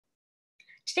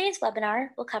Today's webinar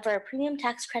will cover a premium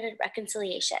tax credit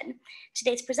reconciliation.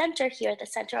 Today's presenter here at the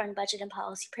Center on Budget and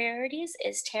Policy Priorities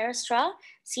is Tara Straw,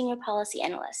 Senior Policy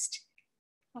Analyst.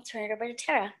 I'll turn it over to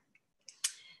Tara.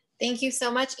 Thank you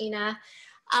so much, Ina.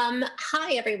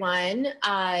 Hi, everyone.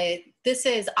 This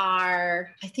is I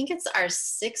think it's our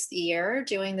 6th year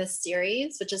doing this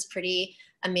series, which is pretty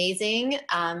amazing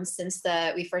since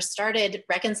we first started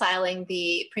reconciling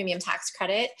the premium tax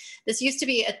credit. This used to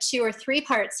be a 2 or 3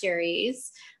 part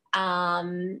series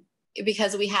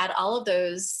because we had all of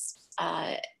those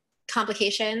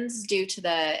complications due to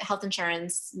the health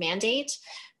insurance mandate,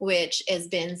 which has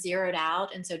been zeroed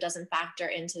out and so doesn't factor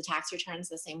into tax returns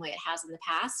the same way it has in the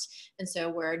past. And so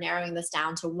we're narrowing this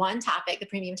down to one topic, the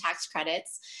premium tax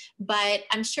credits. But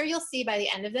I'm sure you'll see by the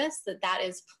end of this that that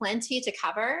is plenty to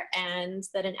cover and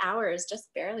that an hour is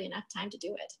just barely enough time to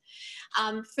do it.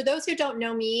 For those who don't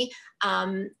know me,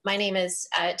 my name is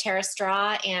Tara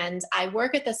Straw, and I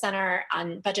work at the Center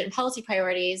on Budget and Policy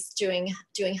Priorities doing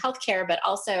healthcare, but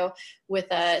also with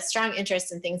a strong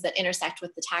interest in things that intersect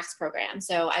with the tax program.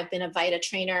 So I've been a VITA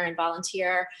trainer and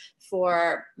volunteer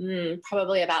for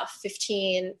probably about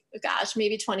 15, gosh,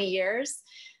 maybe 20 years.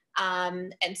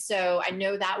 And so I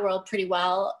know that world pretty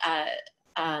well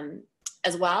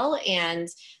as well. And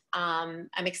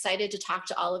I'm excited to talk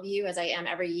to all of you, as I am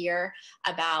every year,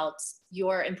 about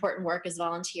your important work as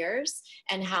volunteers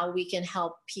and how we can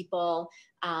help people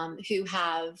who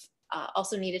have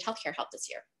also needed healthcare help this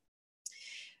year.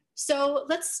 So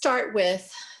let's start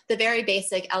with the very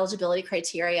basic eligibility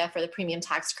criteria for the premium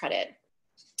tax credit.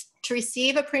 To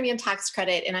receive a premium tax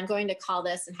credit, and I'm going to call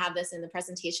this and have this in the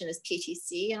presentation as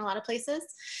PTC in a lot of places,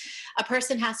 a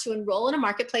person has to enroll in a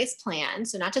marketplace plan,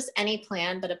 so not just any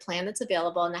plan, but a plan that's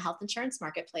available in the health insurance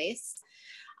marketplace,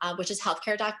 which is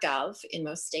healthcare.gov in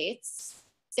most states.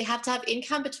 They have to have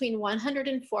income between 100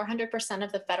 and 400%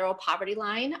 of the federal poverty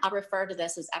line. I'll refer to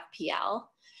this as FPL.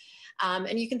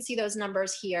 And you can see those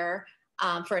numbers here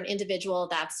for an individual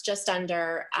that's just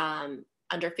under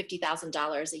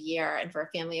 $50,000 a year, and for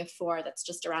a family of 4, that's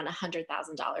just around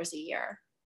 $100,000 a year.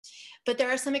 But there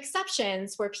are some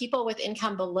exceptions where people with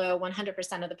income below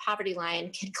 100% of the poverty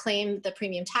line can claim the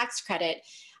premium tax credit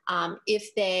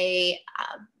if they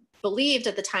believed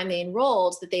at the time they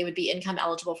enrolled that they would be income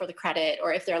eligible for the credit,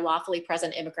 or if they're lawfully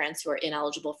present immigrants who are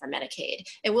ineligible for Medicaid.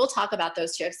 And we'll talk about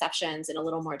those 2 exceptions in a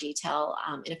little more detail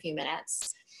in a few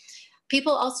minutes.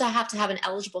 People also have to have an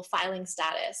eligible filing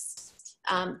status.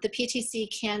 The PTC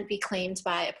can't be claimed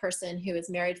by a person who is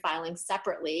married filing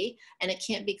separately, and it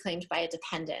can't be claimed by a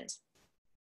dependent.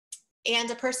 And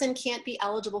a person can't be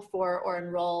eligible for or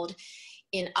enrolled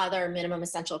in other minimum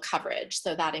essential coverage.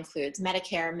 So that includes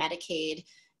Medicare, Medicaid,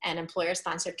 and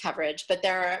employer-sponsored coverage, but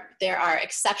there are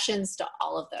exceptions to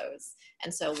all of those,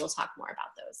 and so we'll talk more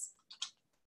about those.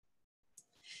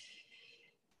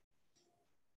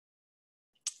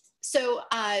 So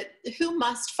who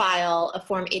must file a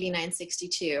Form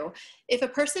 8962? If a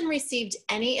person received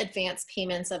any advance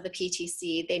payments of the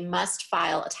PTC, they must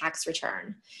file a tax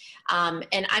return.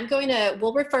 And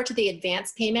we'll refer to the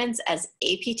advance payments as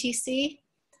APTC.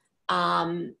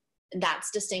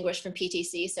 That's distinguished from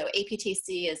PTC. So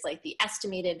APTC is like the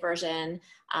estimated version,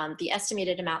 the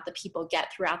estimated amount that people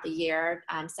get throughout the year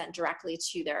sent directly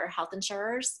to their health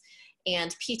insurers.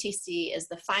 And PTC is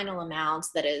the final amount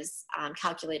that is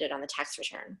calculated on the tax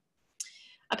return.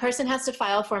 A person has to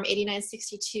file Form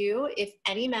 8962 if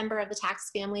any member of the tax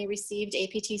family received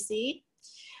APTC,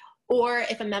 or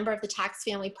if a member of the tax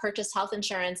family purchased health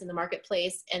insurance in the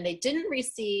marketplace and they didn't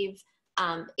receive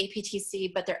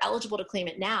APTC, but they're eligible to claim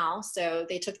it now. So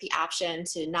they took the option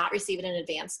to not receive it in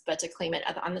advance, but to claim it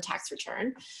on the tax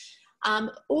return.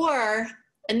 Or,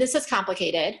 and this is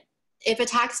complicated, if a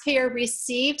taxpayer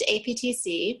received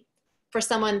APTC for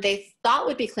someone they thought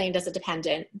would be claimed as a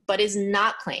dependent, but is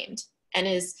not claimed and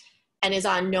is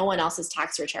on no one else's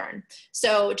tax return.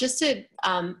 So just to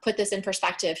put this in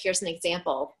perspective, here's an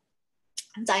example.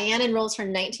 Diane enrolls her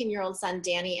 19-year-old son,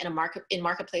 Danny, in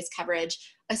marketplace coverage,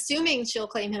 assuming she'll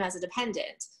claim him as a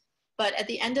dependent. But at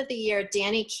the end of the year,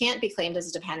 Danny can't be claimed as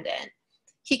a dependent.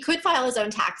 He could file his own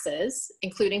taxes,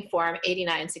 including Form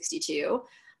 8962.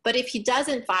 But if he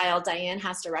doesn't file, Diane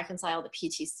has to reconcile the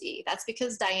PTC. That's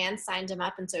because Diane signed him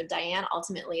up, and so Diane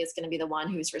ultimately is going to be the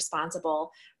one who's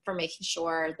responsible for making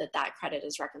sure that that credit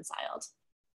is reconciled.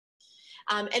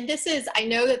 And I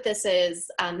know that this is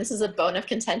a bone of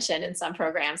contention in some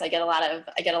programs. I get a lot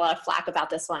of flack about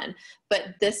this one,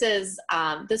 but this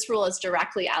rule is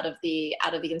directly out of the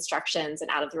instructions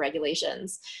and out of the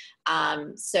regulations.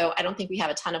 So I don't think we have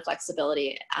a ton of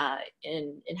flexibility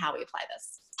in how we apply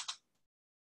this.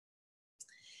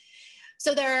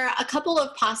 So there are a couple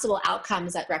of possible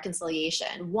outcomes at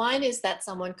reconciliation. One is that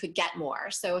someone could get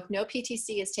more. So if no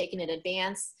PTC is taken in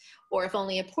advance, or if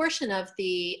only a portion of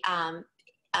the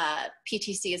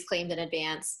PTC is claimed in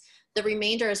advance, the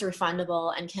remainder is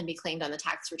refundable and can be claimed on the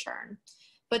tax return.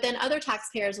 But then other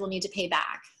taxpayers will need to pay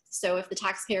back. So if the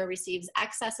taxpayer receives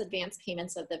excess advance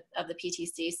payments of the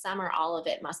PTC, some or all of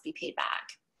it must be paid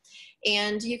back.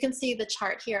 And you can see the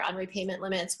chart here on repayment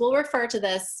limits. We'll refer to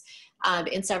this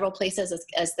in several places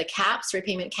as the caps,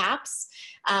 repayment caps.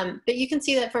 But you can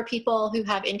see that for people who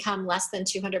have income less than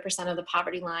 200% of the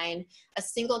poverty line, a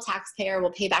single taxpayer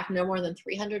will pay back no more than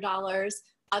 $300.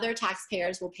 Other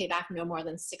taxpayers will pay back no more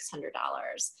than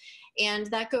 $600. And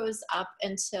that goes up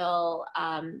until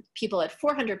people at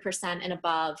 400% and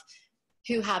above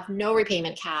who have no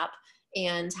repayment cap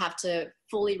and have to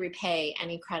fully repay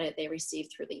any credit they receive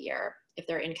through the year if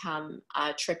their income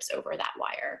trips over that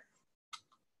wire.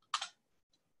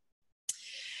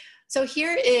 So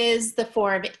here is the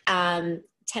form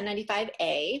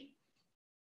 1095A.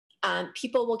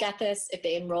 People will get this if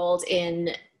they enrolled in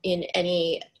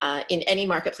any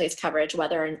marketplace coverage,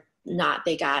 whether or not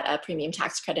they got a premium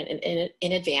tax credit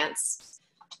in advance.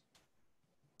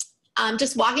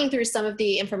 Just walking through some of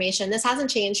the information. This hasn't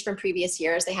changed from previous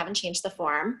years. They haven't changed the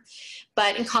form.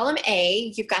 But in column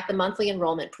A, you've got the monthly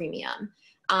enrollment premium.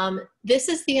 This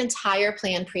is the entire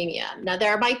plan premium. Now,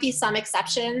 there might be some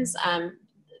exceptions.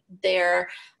 There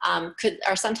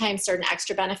are sometimes certain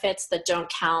extra benefits that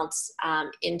don't count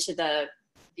into the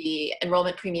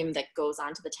enrollment premium that goes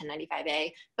on to the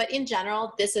 1095A. But in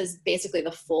general, this is basically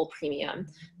the full premium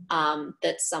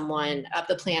that someone, of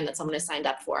the plan that someone has signed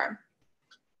up for.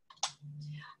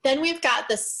 Then we've got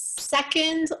the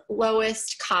second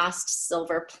lowest cost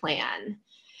silver plan.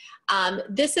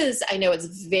 This is, I know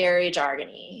it's very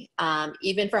jargony.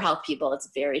 Even for health people, it's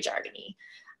very jargony.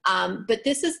 But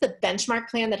this is the benchmark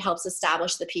plan that helps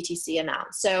establish the PTC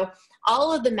amount. So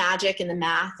all of the magic and the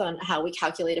math on how we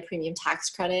calculate a premium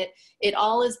tax credit, it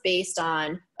all is based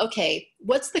on, okay,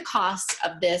 what's the cost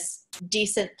of this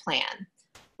decent plan?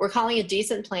 We're calling a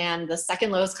decent plan the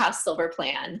second lowest cost silver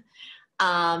plan.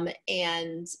 So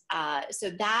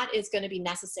that is going to be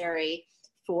necessary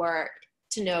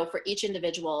to know for each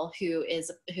individual who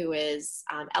is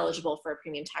eligible for a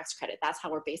premium tax credit. That's how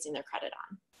we're basing their credit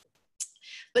on.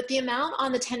 But the amount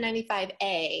on the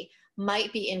 1095A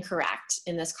might be incorrect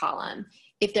in this column.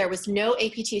 If there was no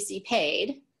APTC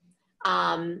paid,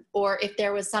 or if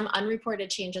there was some unreported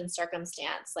change in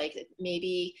circumstance, like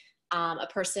maybe a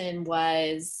person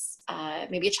was,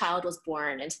 maybe a child was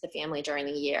born into the family during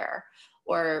the year,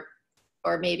 or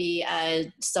maybe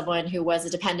someone who was a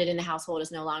dependent in the household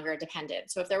is no longer a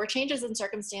dependent. So if there were changes in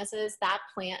circumstances, that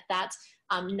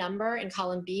number in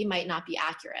column B might not be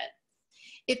accurate.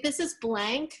 If this is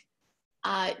blank,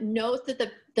 note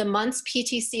that the month's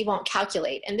PTC won't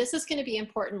calculate. And this is going to be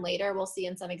important later. We'll see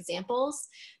in some examples,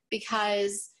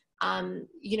 because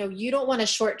you don't want to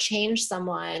shortchange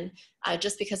someone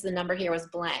just because the number here was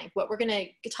blank. What we're going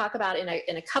to talk about in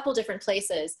a couple different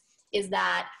places is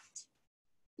that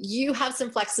you have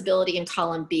some flexibility in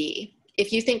column B.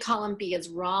 If you think column B is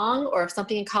wrong, or if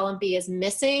something in column B is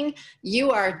missing,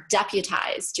 you are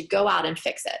deputized to go out and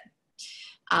fix it.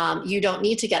 You don't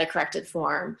need to get a corrected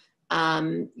form.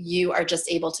 You are just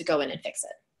able to go in and fix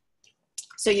it.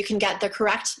 So you can get the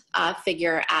correct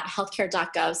figure at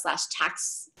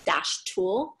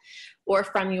healthcare.gov/tax-tool, or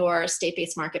from your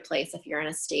state-based marketplace if you're in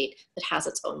a state that has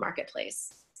its own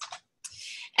marketplace.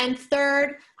 And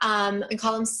third, in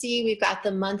column C, we've got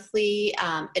the monthly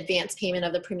advance payment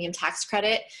of the premium tax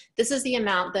credit. This is the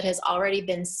amount that has already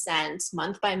been sent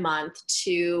month by month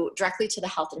directly to the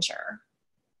health insurer.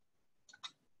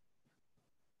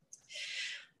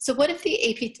 So what if the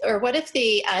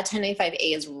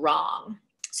 1095A is wrong?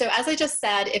 So as I just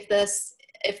said, if the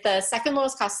second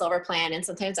lowest cost silver plan, and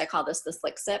sometimes I call this the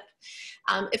slick SIP,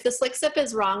 if the slick SIP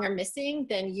is wrong or missing,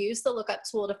 then use the lookup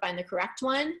tool to find the correct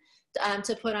one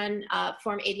to put on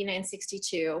form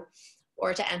 8962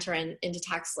 or to enter into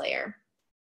TaxSlayer.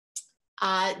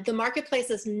 The marketplace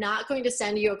is not going to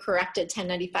send you a corrected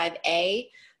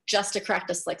 1095A just to correct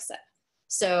a slick SIP.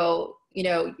 So,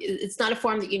 it's not a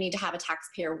form that you need to have a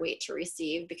taxpayer wait to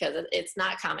receive, because it's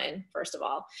not common, first of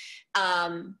all.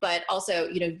 But also,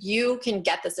 you can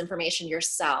get this information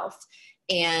yourself,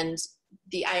 and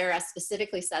the IRS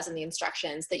specifically says in the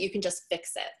instructions that you can just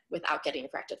fix it without getting a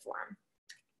corrected form.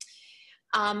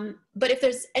 But if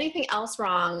there's anything else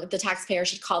wrong, the taxpayer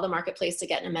should call the marketplace to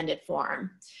get an amended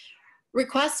form.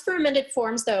 Requests for amended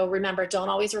forms, though, remember, don't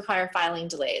always require filing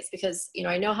delays because,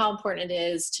 I know how important it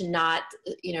is to not,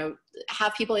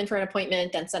 have people in for an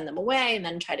appointment, then send them away and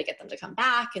then try to get them to come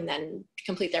back and then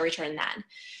complete their return then.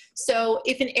 So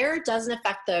if an error doesn't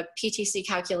affect the PTC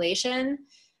calculation,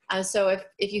 so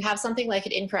if you have something like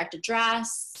an incorrect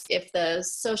address, if the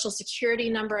social security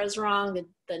number is wrong,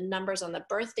 the numbers on the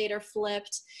birth date are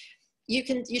flipped, you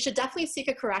should definitely seek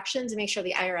a correction to make sure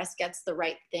the IRS gets the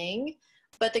right thing.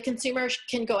 But the consumer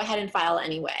can go ahead and file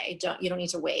anyway. You don't need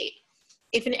to wait.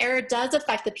 If an error does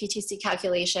affect the PTC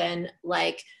calculation,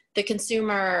 like the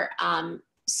consumer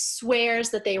swears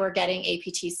that they were getting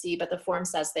APTC, but the form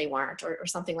says they weren't, or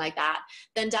something like that,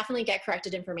 then definitely get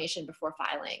corrected information before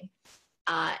filing.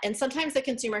 And sometimes the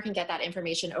consumer can get that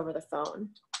information over the phone.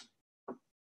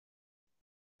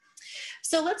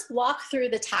 So let's walk through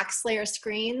the TaxSlayer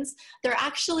screens. They're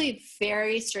actually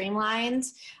very streamlined,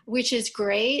 which is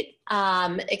great,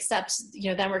 except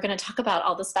then we're going to talk about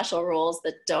all the special rules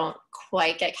that don't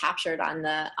quite get captured on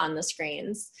the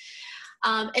screens.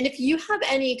 And if you have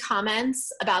any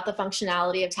comments about the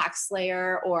functionality of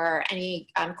TaxSlayer or any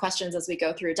questions as we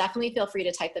go through, definitely feel free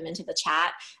to type them into the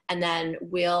chat, and then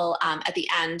we'll, at the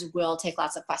end, we'll take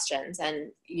lots of questions,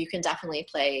 and you can definitely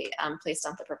play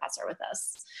Stump the Professor with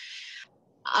us.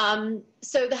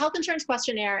 So the health insurance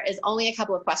questionnaire is only a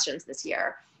couple of questions this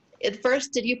year.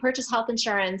 First, did you purchase health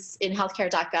insurance in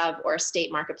healthcare.gov or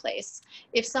state marketplace?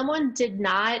 If someone did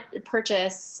not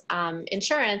purchase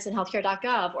insurance in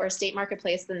healthcare.gov or state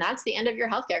marketplace, then that's the end of your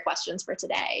healthcare questions for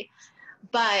today.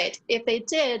 But if they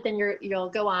did, then you'll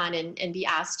go on and be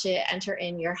asked to enter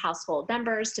in your household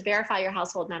members, to verify your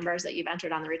household members that you've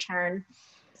entered on the return.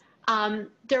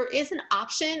 There is an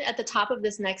option at the top of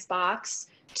this next box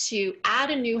to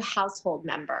add a new household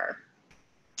member.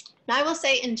 Now, I will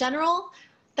say in general,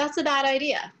 that's a bad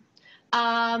idea.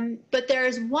 But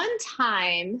there's one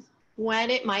time when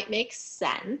it might make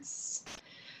sense.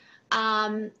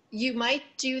 You might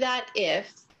do that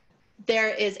if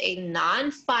there is a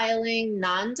non-filing,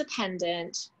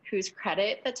 non-dependent whose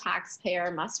credit the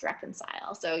taxpayer must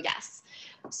reconcile. So yes.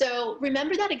 So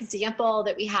remember that example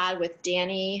that we had with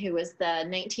Danny, who was the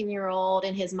 19-year-old,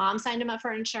 and his mom signed him up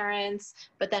for insurance,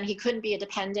 but then he couldn't be a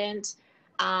dependent.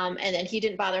 And then he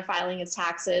didn't bother filing his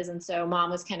taxes, and so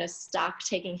mom was kind of stuck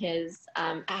taking his,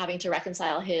 having to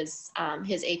reconcile his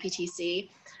APTC.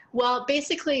 Well,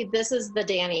 basically, this is the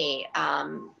Danny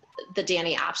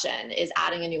option, is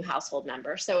adding a new household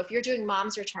member. So if you're doing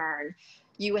mom's return,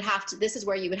 you would have to, this is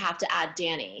where you would have to add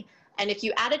Danny. And if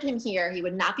you added him here, he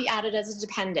would not be added as a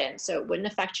dependent, so it wouldn't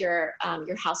affect your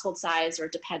household size or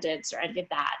dependents or any of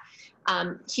that.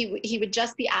 He would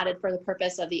just be added for the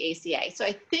purpose of the ACA. So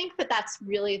I think that that's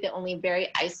really the only very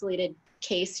isolated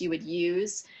case you would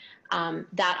use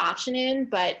that option in,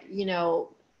 but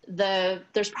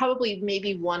there's probably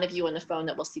maybe one of you on the phone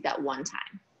that will see that one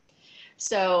time.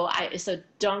 So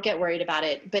don't get worried about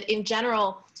it. But in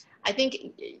general, I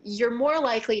think you're more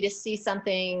likely to see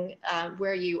something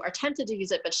where you are tempted to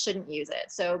use it but shouldn't use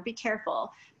it. So be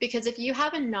careful, because if you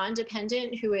have a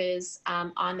non-dependent who is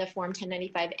on the Form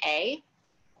 1095A,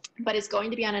 but is going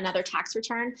to be on another tax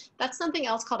return, that's something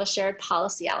else called a shared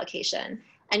policy allocation.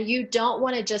 And you don't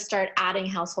want to just start adding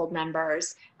household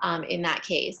members in that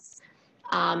case.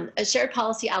 A shared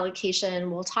policy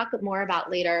allocation, we'll talk more about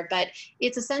later, but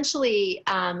it's essentially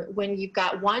when you've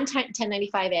got one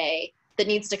 1095A that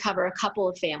needs to cover a couple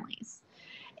of families.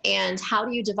 And how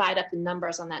do you divide up the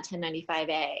numbers on that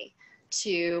 1095A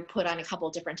to put on a couple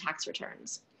of different tax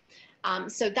returns?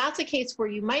 So that's a case where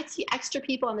you might see extra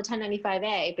people on the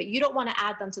 1095A, but you don't want to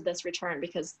add them to this return,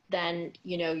 because then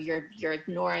you're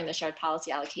ignoring the shared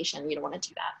policy allocation. You don't want to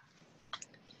do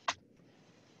that.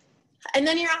 And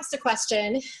then you're asked a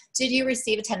question, did you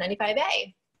receive a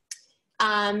 1095A?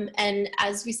 And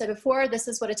as we said before, this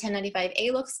is what a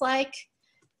 1095A looks like.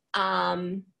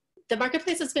 The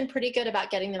marketplace has been pretty good about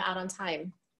getting them out on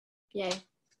time. Yay.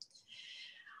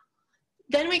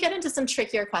 Then we get into some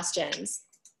trickier questions.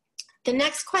 The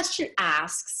next question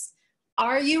asks,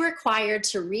 are you required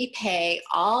to repay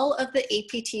all of the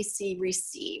APTC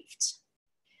received?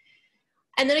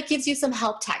 And then it gives you some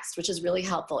help text, which is really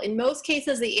helpful. In most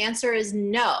cases, the answer is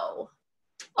no.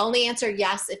 Only answer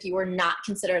yes if you were not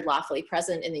considered lawfully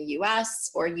present in the US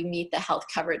or you meet the health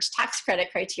coverage tax credit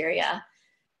criteria.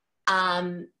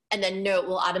 And then no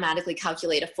will automatically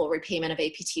calculate a full repayment of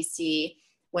APTC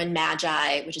when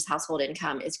MAGI, which is household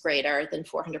income, is greater than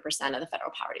 400% of the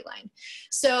federal poverty line.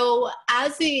 So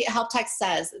as the help text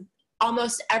says,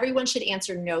 almost everyone should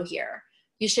answer no here.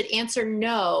 You should answer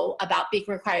no about being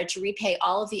required to repay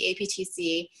all of the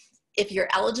APTC if you're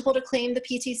eligible to claim the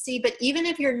PTC, but even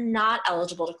if you're not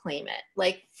eligible to claim it,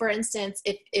 like for instance,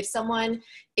 if someone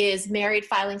is married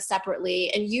filing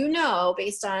separately and you know,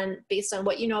 based on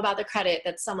what you know about the credit,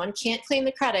 that someone can't claim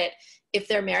the credit if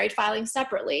they're married filing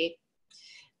separately,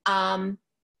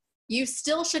 you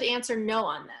still should answer no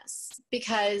on this,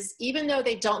 because even though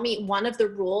they don't meet one of the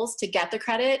rules to get the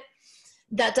credit,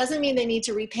 that doesn't mean they need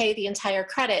to repay the entire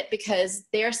credit, because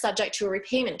they're subject to a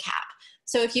repayment cap.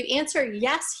 So if you answer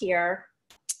yes here,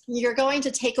 you're going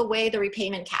to take away the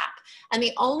repayment cap. And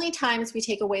the only times we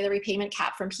take away the repayment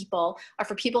cap from people are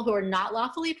for people who are not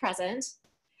lawfully present,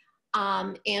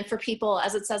 and for people,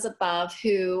 as it says above,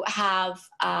 who have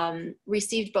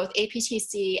received both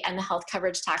APTC and the health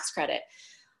coverage tax credit.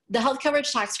 The health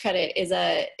coverage tax credit is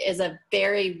a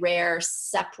very rare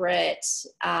separate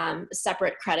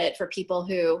credit for people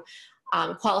who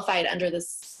qualified under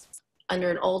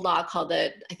an old law called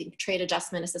the, I think, Trade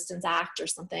Adjustment Assistance Act or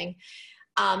something.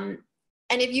 And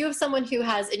if you have someone who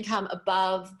has income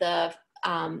above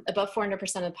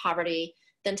 400% of poverty,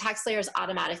 then TaxSlayer is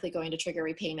automatically going to trigger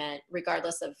repayment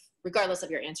regardless of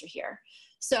your answer here.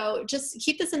 So just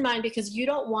keep this in mind, because you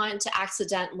don't want to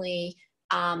accidentally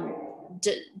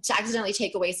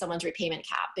take away someone's repayment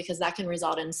cap, because that can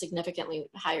result in significantly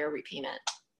higher repayment.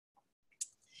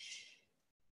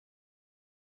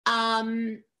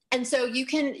 And so you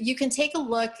can take a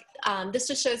look. This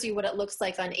just shows you what it looks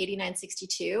like on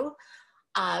 8962,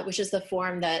 which is the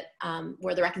form that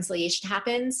where the reconciliation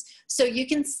happens. So you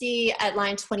can see at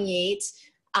line 28,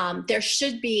 there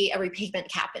should be a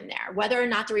repayment cap in there. Whether or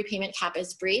not the repayment cap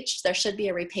is breached, there should be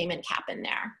a repayment cap in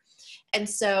there. And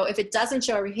so if it doesn't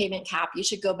show a repayment cap, you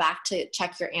should go back to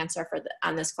check your answer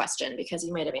on this question, because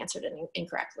you might have answered it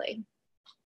incorrectly.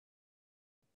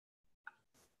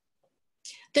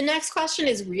 The next question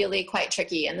is really quite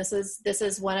tricky, and this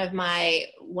is one of my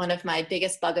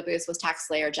biggest bugaboos with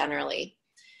TaxSlayer generally.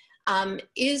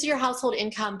 Is your household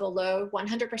income below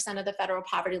 100% of the federal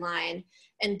poverty line,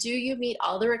 and do you meet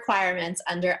all the requirements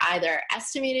under either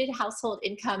estimated household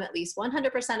income at least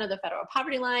 100% of the federal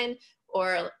poverty line,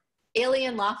 or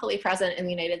alien lawfully present in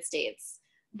the United States?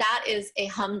 That is a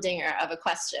humdinger of a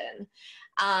question.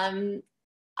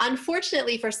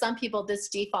 Unfortunately, for some people, this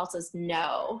defaults as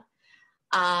no.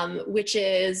 Which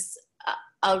is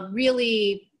a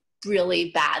really,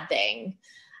 really bad thing.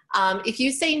 If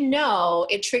you say no,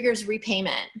 it triggers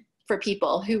repayment for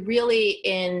people who really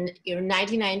in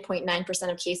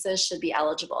 99.9% of cases should be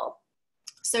eligible.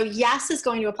 So yes is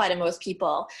going to apply to most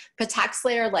people, but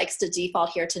TaxSlayer likes to default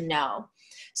here to no.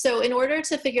 So in order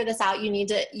to figure this out, you need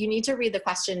to read the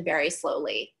question very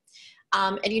slowly,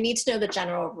 and you need to know the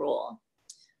general rule.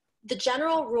 The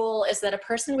general rule is that a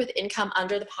person with income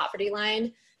under the poverty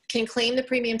line can claim the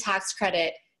premium tax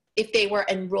credit if they were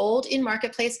enrolled in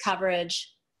marketplace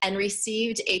coverage and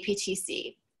received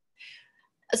APTC.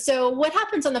 So what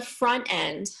happens on the front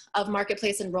end of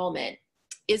marketplace enrollment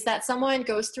is that someone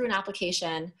goes through an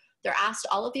application, they're asked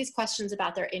all of these questions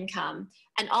about their income,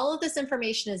 and all of this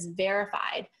information is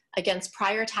verified against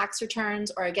prior tax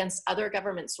returns or against other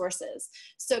government sources.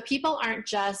 So people aren't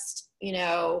just,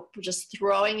 just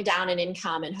throwing down an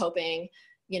income and hoping,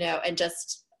 and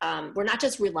just, we're not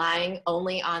just relying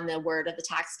only on the word of the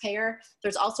taxpayer.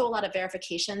 There's also a lot of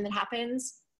verification that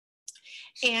happens.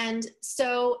 And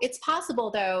so it's possible,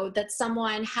 though, that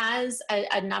someone has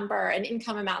a number, an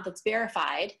income amount that's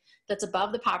verified, that's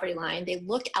above the poverty line. They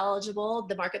look eligible.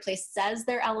 The marketplace says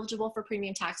they're eligible for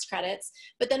premium tax credits,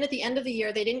 but then at the end of the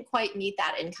year, they didn't quite meet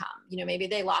that income. Maybe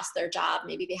they lost their job.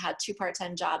 Maybe they had 2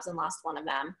 part-time jobs and lost one of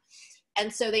them.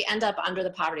 And so they end up under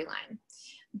the poverty line.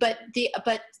 But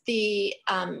the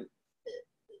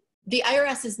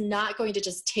IRS is not going to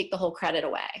just take the whole credit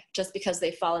away just because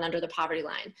they've fallen under the poverty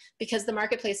line, because the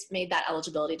marketplace made that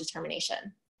eligibility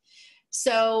determination.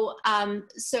 So,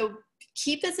 so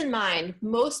keep this in mind.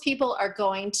 Most people are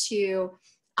going to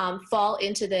fall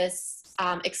into this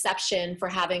exception for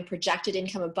having projected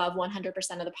income above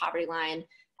 100% of the poverty line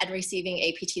and receiving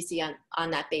APTC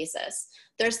on that basis.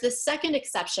 There's this second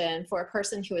exception for a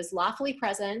person who is lawfully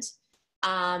present,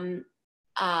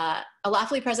 a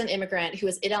lawfully present immigrant who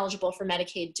is ineligible for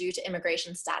Medicaid due to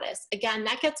immigration status. Again,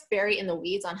 that gets very in the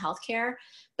weeds on healthcare,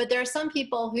 but there are some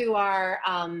people who are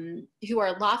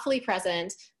lawfully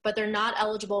present, but they're not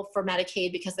eligible for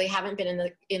Medicaid because they haven't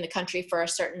been in the country for a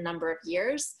certain number of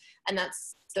years, and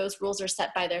those rules are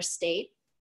set by their state.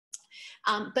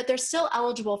 But they're still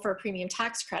eligible for a premium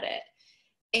tax credit,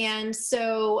 and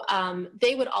so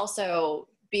they would also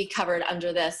be covered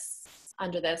under this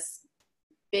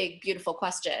big, beautiful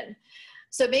question.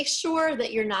 So make sure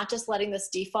that you're not just letting this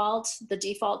default. The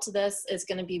default to this is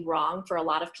going to be wrong for a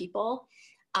lot of people.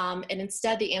 And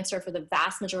instead, the answer for the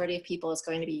vast majority of people is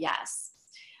going to be yes.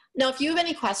 Now, if you have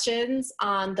any questions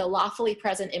on the lawfully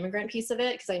present immigrant piece of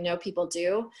it, because I know people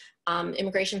do,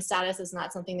 immigration status is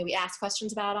not something that we ask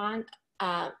questions about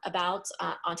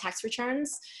on tax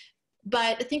returns.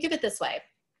 But think of it this way.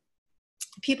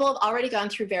 People have already gone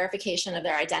through verification of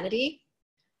their identity,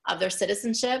 of their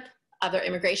citizenship, of their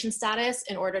immigration status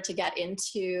in order to get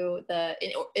into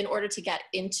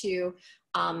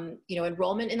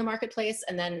enrollment in the marketplace,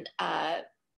 and then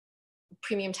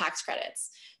premium tax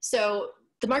credits. So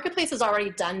the marketplace has already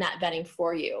done that vetting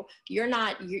for you. You're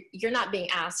not being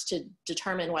asked to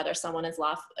determine whether someone is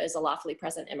a lawfully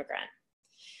present immigrant.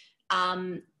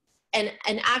 And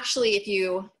actually, if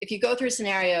you go through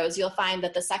scenarios, you'll find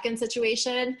that the second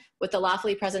situation with the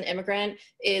lawfully present immigrant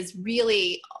is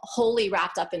really wholly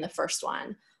wrapped up in the first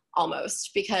one,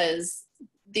 almost, because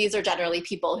these are generally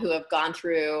people who have gone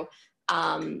through,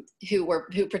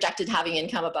 who projected having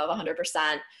income above 100%,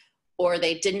 or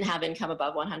they didn't have income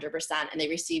above 100% and they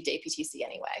received APTC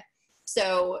anyway.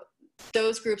 So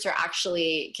those groups can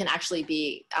actually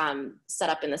be set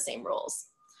up in the same rules.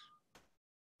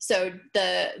 So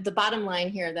the bottom line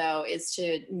here, though, is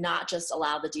to not just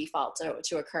allow the default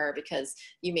to occur, because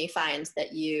you may find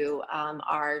that you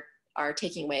are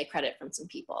taking away credit from some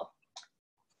people.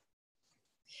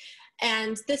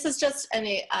 And this is just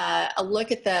a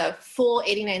look at the full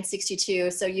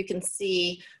 8962, so you can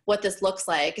see what this looks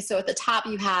like. So at the top,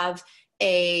 you have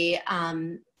a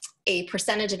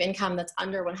percentage of income that's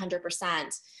under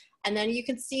 100%. And then you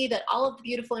can see that all of the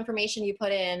beautiful information you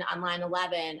put in on line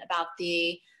 11 about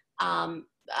the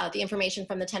information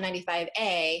from the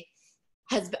 1095A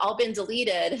has all been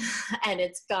deleted, and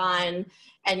it's gone,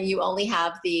 and you only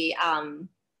have the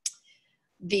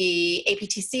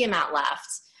APTC amount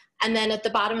left. And then at the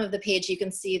bottom of the page, you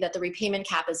can see that the repayment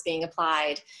cap is being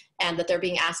applied and that they're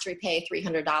being asked to repay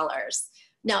 $300.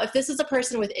 Now, if this is a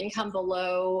person with income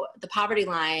below the poverty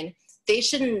line, they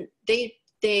shouldn't, in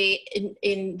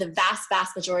the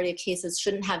vast majority of cases,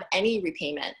 shouldn't have any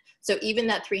repayment. So even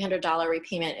that $300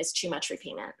 repayment is too much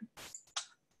repayment.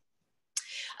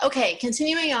 Okay,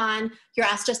 continuing on, you're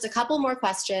asked just a couple more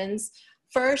questions.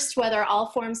 First, whether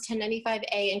all forms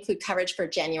 1095A include coverage for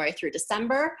January through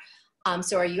December.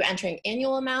 So are you entering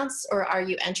annual amounts or are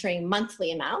you entering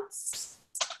monthly amounts?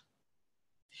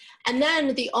 And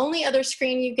then the only other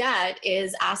screen you get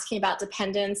is asking about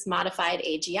dependents modified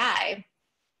AGI.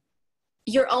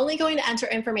 You're only going to enter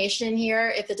information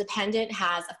here if the dependent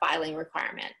has a filing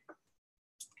requirement.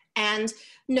 And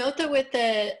note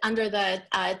that under the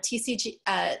TCE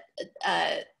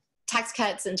Tax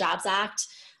Cuts and Jobs Act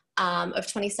of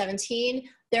 2017,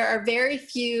 there are very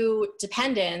few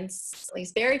dependents, at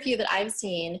least very few that I've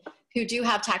seen, who do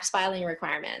have tax filing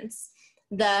requirements.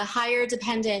 The higher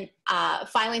dependent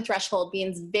filing threshold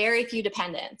means very few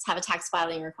dependents have a tax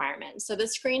filing requirement. So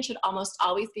this screen should almost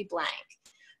always be blank.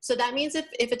 So that means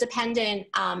if a dependent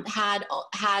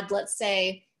had, let's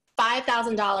say,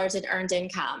 $5,000 in earned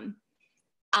income,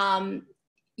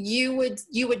 you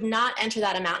would not enter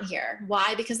that amount here.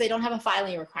 Why? Because they don't have a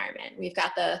filing requirement. We've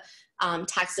got the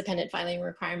tax dependent filing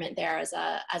requirement there as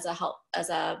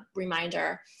a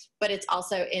reminder, but it's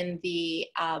also in the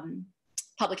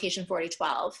publication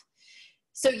 4012.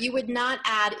 So you would not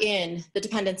add in the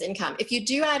dependent's income. If you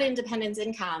do add in dependent's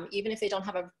income, even if they don't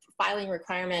have a filing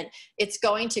requirement, it's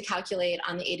going to calculate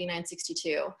on the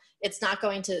 8962. It's not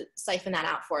going to siphon that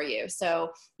out for you.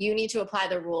 So you need to apply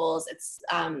the rules.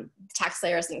 The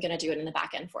taxpayer isn't going to do it in the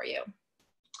back end for you.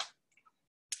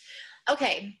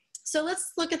 Okay, so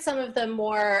let's look at some of the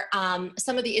more,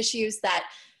 some of the issues that,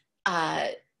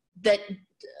 that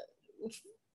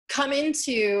come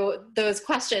into those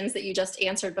questions that you just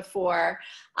answered before,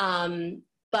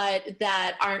 but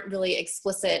that aren't really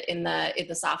explicit in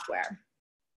the software.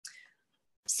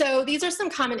 So these are some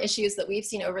common issues that we've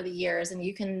seen over the years, and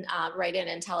you can write in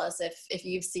and tell us if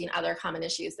you've seen other common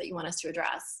issues that you want us to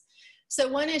address. So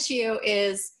one issue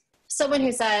is someone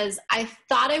who says, I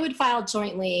thought I would file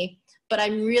jointly, but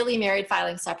I'm really married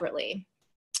filing separately.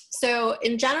 So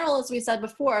in general, as we said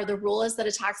before, the rule is that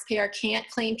a taxpayer can't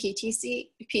claim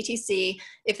PTC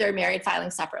if they're married filing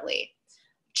separately.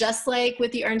 Just like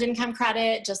with the earned income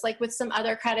credit, just like with some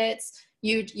other credits,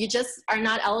 you just are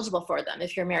not eligible for them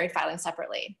if you're married filing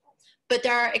separately. But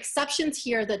there are exceptions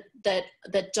here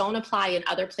that don't apply in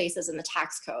other places in the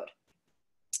tax code.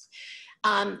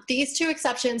 These two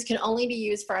exceptions can only be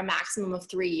used for a maximum of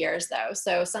 3 years though.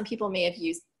 So some people may have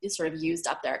used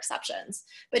up their exceptions,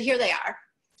 but here they are.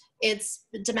 It's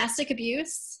domestic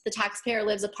abuse. The taxpayer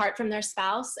lives apart from their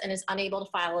spouse and is unable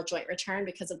to file a joint return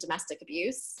because of domestic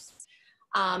abuse.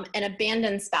 and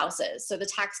abandoned spouses. So the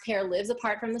taxpayer lives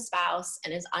apart from the spouse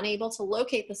and is unable to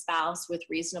locate the spouse with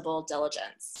reasonable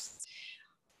diligence.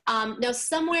 Now,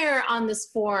 somewhere on this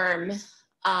form,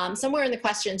 somewhere in the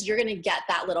questions, you're going to get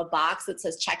that little box that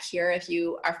says check here if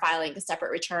you are filing a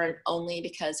separate return only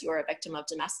because you're a victim of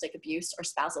domestic abuse or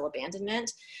spousal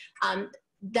abandonment.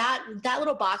 That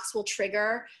little box will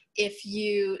trigger if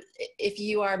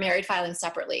you are married filing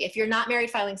separately. If you're not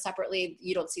married filing separately,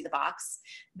 you don't see the box.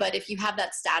 But if you have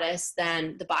that status,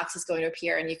 then the box is going to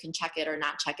appear and you can check it or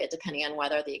not check it depending on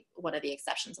whether one of the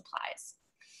exceptions applies.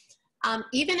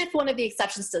 Even if one of the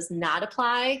exceptions does not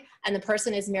apply and the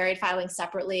person is married filing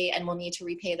separately and will need to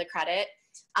repay the credit,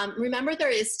 remember there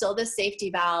is still this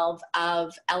safety valve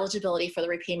of eligibility for the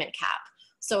repayment cap.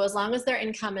 So as long as their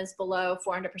income is below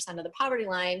 400% of the poverty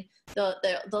line,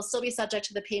 they'll still be subject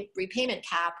to the repayment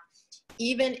cap,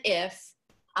 even if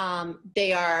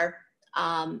they are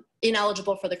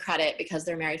ineligible for the credit because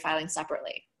they're married filing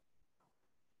separately.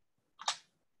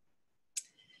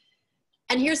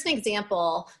 And here's an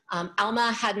example.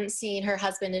 Alma hadn't seen her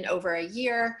husband in over a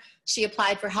year. She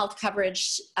applied for health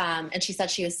coverage and she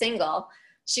said she was single.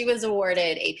 She was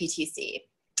awarded APTC.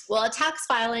 Well, at tax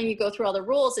filing, you go through all the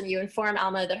rules and you inform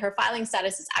Alma that her filing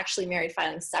status is actually married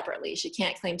filing separately. She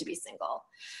can't claim to be single.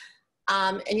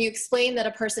 And you explain that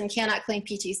a person cannot claim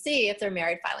PTC if they're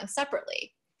married filing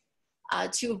separately.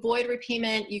 To avoid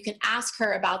repayment, you can ask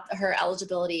her about her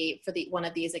eligibility for one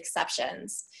of these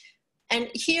exceptions. And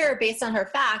here, based on her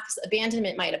facts,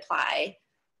 abandonment might apply,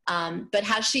 but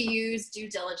has she used due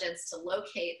diligence to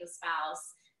locate the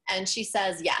spouse? And she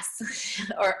says yes,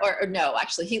 or no,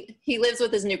 actually, he lives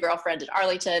with his new girlfriend in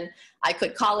Arlington. I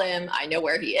could call him, I know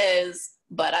where he is,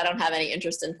 but I don't have any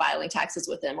interest in filing taxes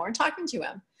with him or in talking to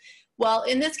him. Well,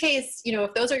 in this case,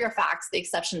 if those are your facts, the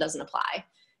exception doesn't apply.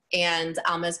 And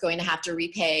Alma is going to have to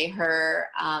repay her,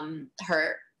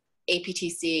 her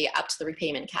APTC up to the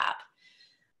repayment cap.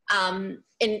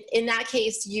 In that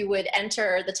case, you would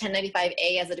enter the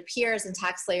 1095A as it appears, and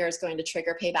TaxSlayer is going to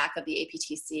trigger payback of the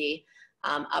APTC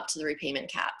up to the repayment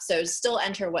cap. So still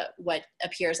enter what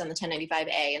appears on the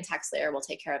 1095A, and TaxSlayer will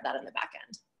take care of that in the back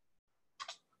end.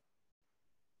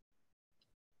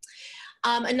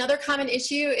 Another common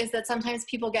issue is that sometimes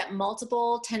people get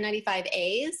multiple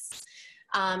 1095As.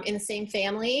 In the same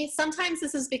family. Sometimes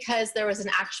this is because there was an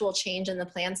actual change in the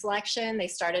plan selection. They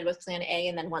started with plan A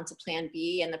and then went to plan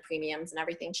B and the premiums and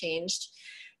everything changed.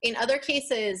 In other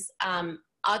cases,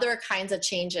 other kinds of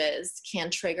changes can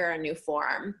trigger a new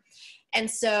form. And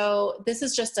so this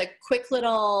is just a quick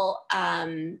little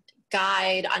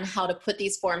guide on how to put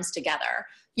these forms together.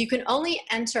 You can only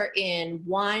enter in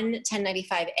one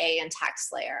 1095A in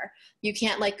TaxSlayer. You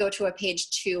can't go to a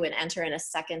page 2 and enter in a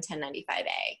second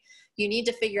 1095A. You need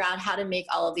to figure out how to make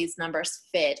all of these numbers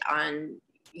fit on,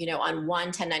 on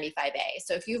one 1095A.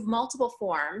 So if you have multiple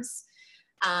forms,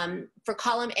 for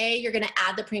column A, you're going to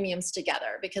add the premiums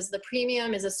together because the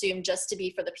premium is assumed just to be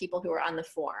for the people who are on the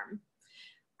form.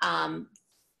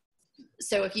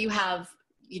 So if you have,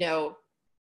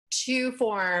 2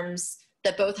 forms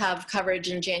that both have coverage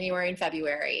in January and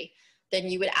February, then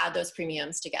you would add those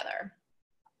premiums together.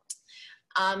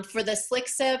 For the SLIC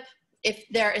SIP, if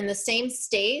they're in the same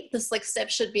state, the SLIC SIP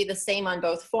should be the same on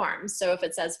both forms. So if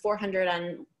it says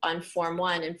 400 on form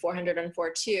 1 and 400 on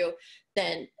form 2,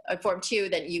 then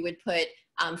you would put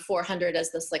 400 as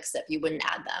the SLIC SIP. You wouldn't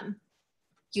add them.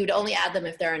 You would only add them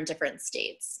if they're in different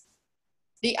states.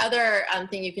 The other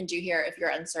thing you can do here if you're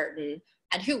uncertain,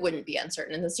 and who wouldn't be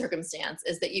uncertain in this circumstance,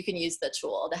 is that you can use the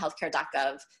tool, the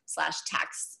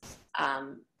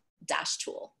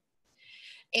healthcare.gov/tax-tool.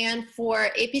 And for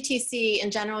APTC, in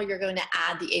general, you're going to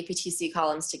add the APTC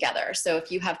columns together. So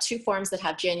if you have 2 forms that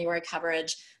have January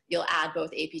coverage, you'll add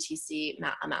both APTC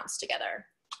amounts together.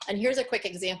 And here's a quick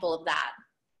example of that.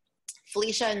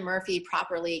 Felicia and Murphy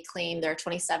properly claimed their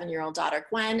 27-year-old daughter,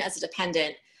 Gwen, as a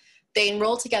dependent. They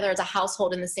enroll together as a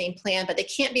household in the same plan, but they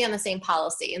can't be on the same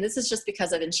policy. And this is just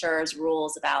because of insurers'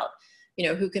 rules about,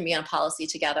 who can be on a policy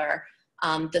together.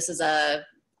 This is a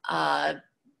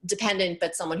dependent,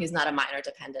 but someone who's not a minor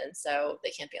dependent, so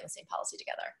they can't be on the same policy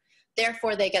together.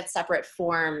 Therefore, they get separate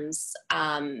forms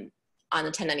on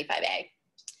the 1095A.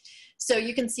 So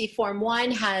you can see Form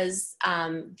 1 has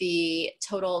the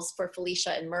totals for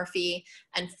Felicia and Murphy,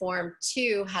 and Form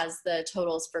 2 has the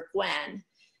totals for Gwen.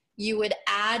 You would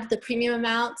add the premium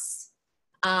amounts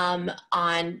in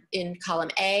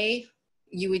column A.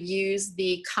 You would use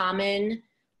the common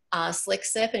SLIC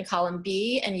SIP in column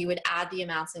B, and you would add the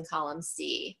amounts in column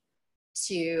C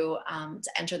to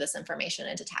enter this information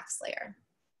into TaxSlayer.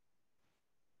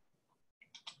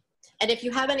 And if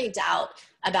you have any doubt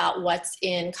about what's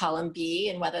in column B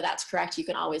and whether that's correct, you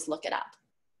can always look it up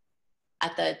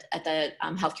at the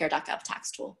healthcare.gov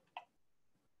tax tool.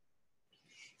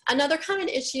 Another common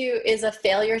issue is a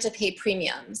failure to pay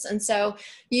premiums. And so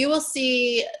you will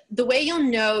see, the way you'll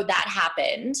know that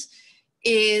happened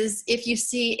is if you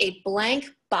see a blank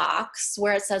box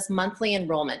where it says monthly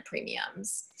enrollment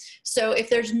premiums. So if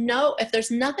there's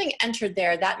nothing entered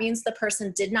there, that means the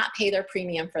person did not pay their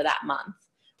premium for that month.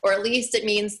 Or at least it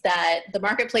means that the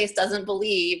marketplace doesn't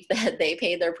believe that they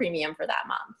paid their premium for that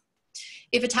month.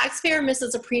 If a taxpayer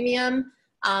misses a premium,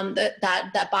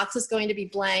 that box is going to be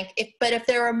blank. But if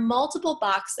there are multiple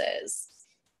boxes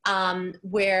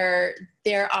where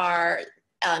there are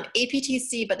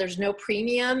APTC, but there's no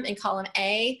premium in column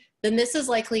A, then this is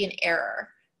likely an error.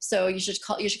 So you should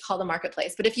call the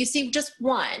marketplace. But if you see just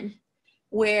one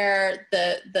where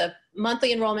the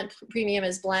monthly enrollment premium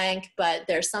is blank, but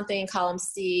there's something in column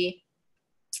C,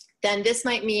 then this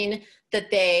might mean that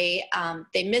they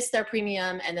missed their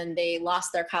premium and then they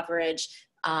lost their coverage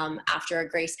after a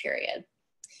grace period.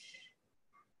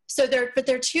 So there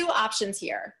are two options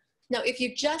here. Now, if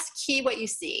you just key what you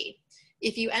see,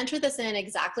 if you enter this in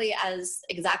exactly as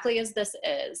this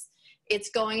is, it's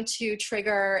going to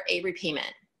trigger a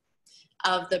repayment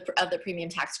of the premium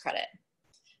tax credit.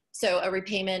 So a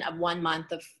repayment of 1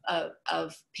 month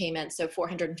of payment, so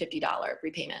 $450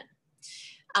 repayment.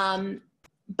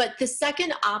 But the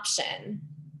second option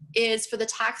is for the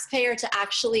taxpayer to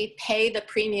actually pay the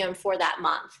premium for that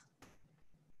month.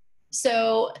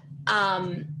 So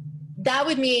that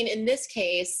would mean in this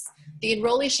case, the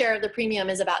enrollee share of the premium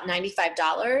is about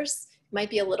 $95. Might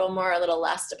be a little more, a little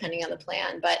less depending on the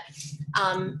plan, but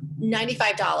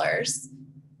 $95,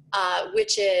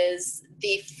 which is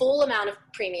the full amount of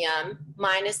premium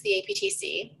minus the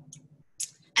APTC.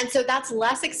 And so that's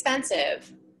less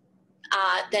expensive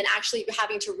than actually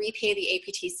having to repay the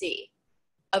APTC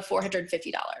of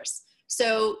 $450.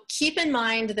 So keep in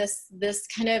mind this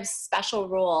kind of special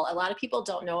rule. A lot of people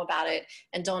don't know about it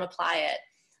and don't apply it.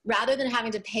 Rather than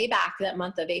having to pay back that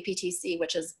month of APTC,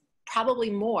 which is probably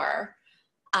more,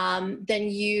 then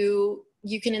you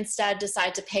can instead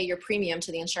decide to pay your premium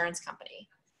to the insurance company,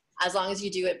 as long as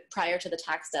you do it prior to the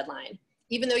tax deadline.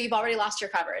 Even though you've already lost your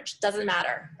coverage, doesn't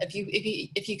matter.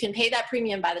 If you can pay that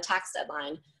premium by the tax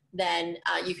deadline, then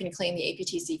you can claim the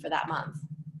APTC for that month.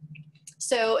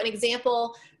 So an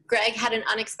example, Greg had an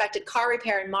unexpected car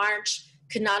repair in March,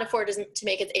 could not afford to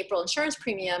make his April insurance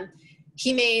premium.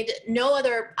 He made no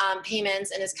other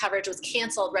payments and his coverage was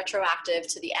canceled retroactive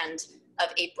to the end of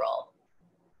April.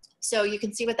 So you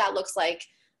can see what that looks like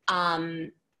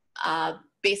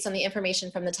based on the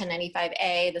information from the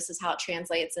 1095A. This is how it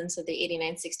translates into the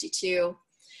 8962.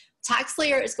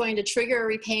 TaxSlayer is going to trigger a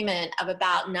repayment of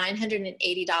about $980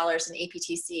 in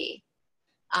APTC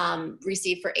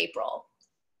received for April.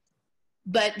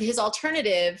 But his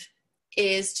alternative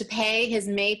is to pay his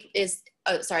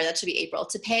that should be April,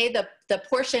 to pay the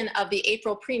portion of the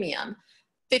April premium,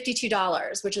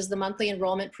 $52, which is the monthly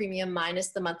enrollment premium minus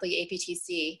the monthly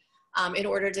APTC, in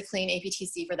order to claim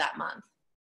APTC for that month.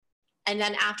 And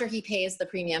then after he pays the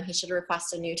premium, he should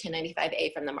request a new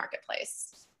 1095A from the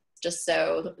marketplace, just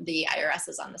so the IRS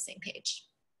is on the same page.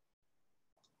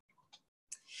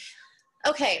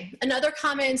 Okay, another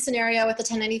common scenario with the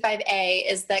 1095A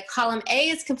is that column A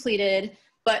is completed,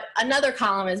 but another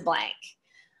column is blank.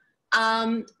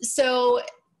 So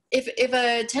if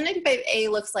a 1095A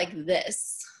looks like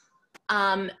this,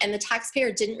 and the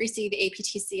taxpayer didn't receive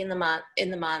APTC in the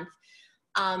month,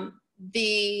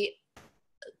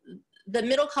 the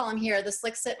middle column here, the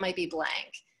slick SIP might be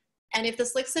blank. And if the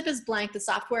slick SIP is blank, the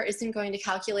software isn't going to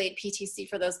calculate PTC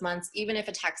for those months, even if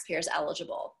a taxpayer is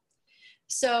eligible.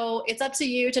 So it's up to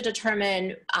you to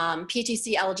determine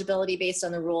PTC eligibility based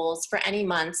on the rules for any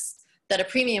months that a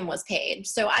premium was paid.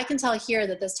 So I can tell here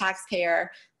that this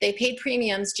taxpayer, they paid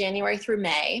premiums January through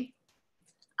May.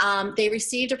 They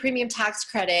received a premium tax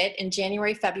credit in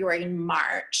January, February, and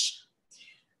March.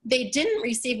 They didn't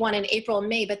receive one in April and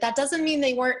May, but that doesn't mean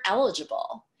they weren't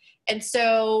eligible. And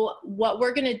so what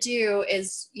we're gonna do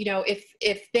is,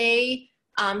 if they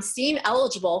seem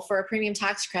eligible for a premium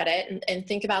tax credit and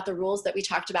think about the rules that we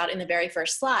talked about in the very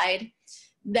first slide,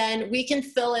 then we can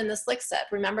fill in the slick SIP.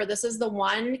 Remember, this is the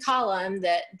one column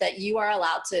that you are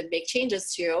allowed to make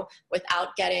changes to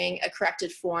without getting a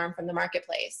corrected form from the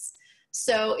marketplace.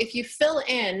 So if you fill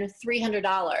in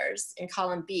 $300 in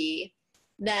column B,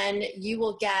 then you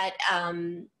will get,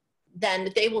 then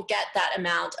they will get that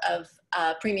amount of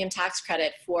premium tax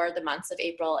credit for the months of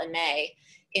April and May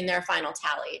in their final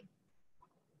tally.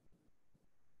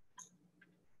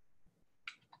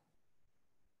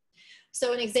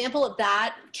 So an example of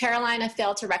that, Carolina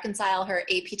failed to reconcile her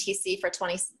APTC for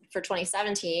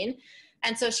 2017.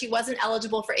 And so she wasn't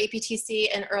eligible for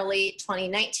APTC in early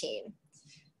 2019.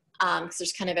 So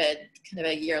there's kind of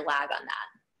a year lag on that.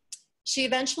 She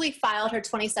eventually filed her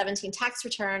 2017 tax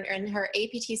return, and her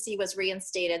APTC was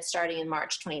reinstated starting in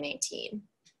March 2019.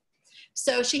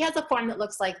 So she has a form that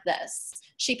looks like this.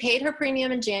 She paid her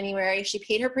premium in January, she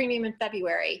paid her premium in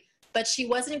February, but she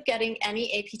wasn't getting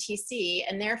any APTC,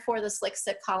 and therefore the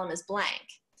SLIC-SIP column is blank.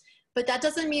 But that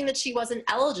doesn't mean that she wasn't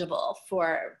eligible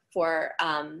for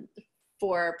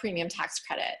premium tax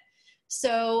credit.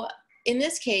 So in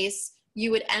this case,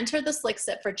 you would enter the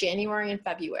SLIC-SIP for January and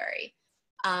February.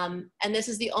 And this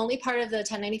is the only part of the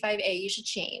 1095A you should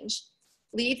change.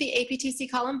 Leave the APTC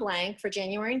column blank for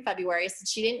January and February since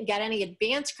she didn't get any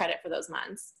advance credit for those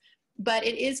months, but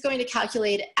it is going to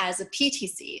calculate as a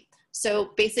PTC.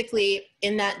 So basically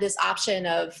in this option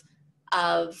of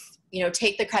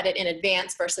take the credit in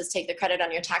advance versus take the credit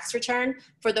on your tax return,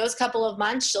 for those couple of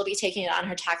months, she'll be taking it on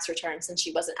her tax return since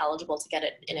she wasn't eligible to get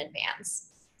it in advance.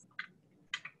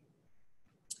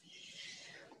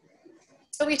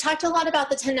 So we talked a lot about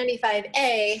the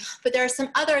 1095A, but there are some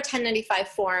other 1095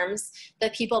 forms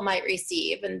that people might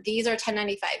receive. And these are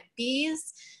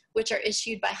 1095Bs, which are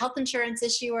issued by health insurance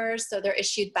issuers. So they're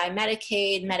issued by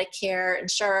Medicaid, Medicare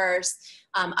insurers,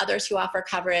 others who offer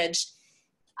coverage.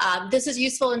 This is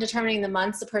useful in determining the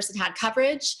months the person had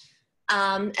coverage.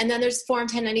 And then there's Form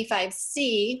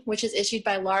 1095C, which is issued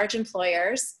by large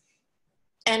employers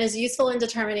and is useful in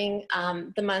determining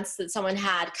the months that someone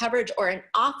had coverage or an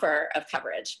offer of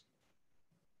coverage.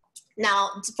 Now,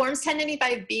 Forms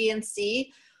 1095B and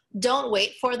C, don't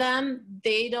wait for them.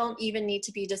 They don't even need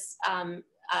to be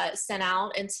sent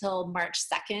out until March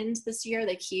 2nd this year.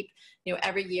 They keep,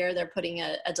 every year they're putting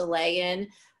a delay in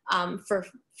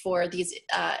for these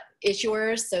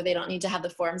issuers, so they don't need to have the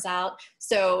forms out.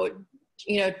 So,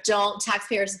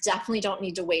 taxpayers definitely don't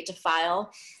need to wait to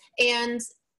file. And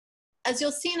as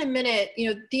you'll see in a minute,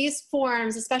 these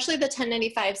forms, especially the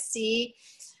 1095C,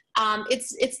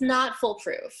 it's not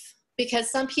foolproof because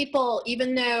some people,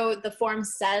 even though the form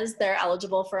says they're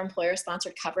eligible for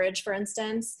employer-sponsored coverage, for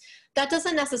instance, that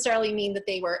doesn't necessarily mean that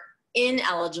they were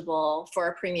ineligible for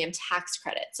a premium tax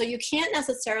credit. So you can't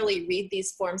necessarily read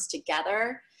these forms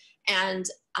together, and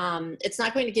it's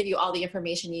not going to give you all the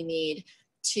information you need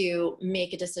to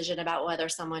make a decision about whether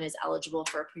someone is eligible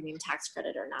for a premium tax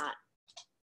credit or not.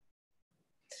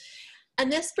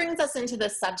 And this brings us into the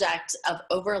subject of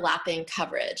overlapping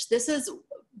coverage. This is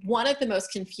one of the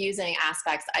most confusing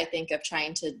aspects, I think, of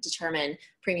trying to determine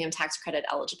premium tax credit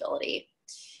eligibility.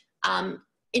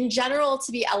 In general,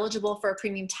 to be eligible for a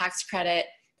premium tax credit,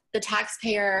 the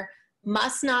taxpayer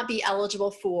must not be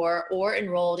eligible for or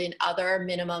enrolled in other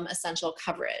minimum essential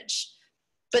coverage.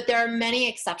 But there are many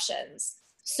exceptions.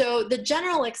 So the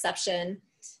general exception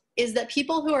is that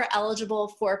people who are eligible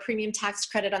for a premium tax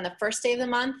credit on the first day of the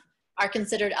month are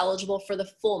considered eligible for the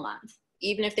full month,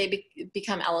 even if they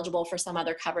become eligible for some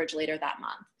other coverage later that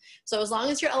month. So as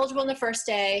long as you're eligible on the first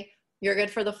day, you're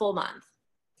good for the full month.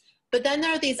 But then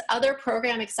there are these other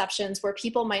program exceptions where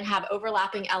people might have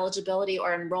overlapping eligibility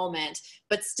or enrollment,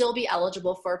 but still be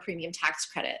eligible for a premium tax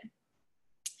credit.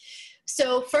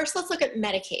 So first, let's look at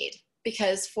Medicaid,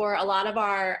 because for a lot of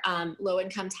our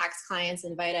low-income tax clients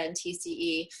in VITA and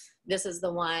TCE, this is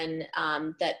the one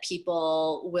that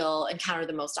people will encounter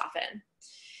the most often.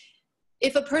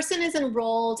 If a person is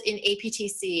enrolled in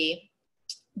APTC,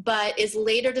 but is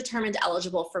later determined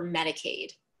eligible for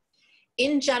Medicaid,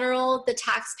 in general, the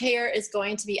taxpayer is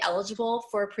going to be eligible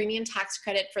for a premium tax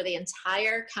credit for the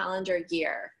entire calendar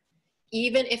year,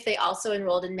 even if they also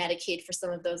enrolled in Medicaid for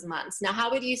some of those months. Now, how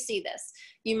would you see this?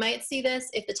 You might see this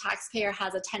if the taxpayer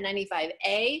has a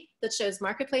 1095A that shows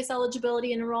marketplace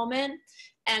eligibility and enrollment,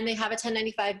 and they have a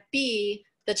 1095B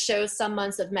that shows some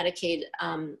months of Medicaid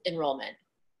enrollment.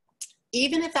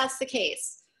 Even if that's the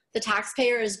case, the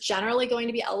taxpayer is generally going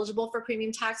to be eligible for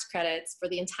premium tax credits for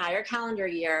the entire calendar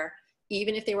year,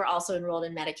 even if they were also enrolled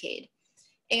in Medicaid.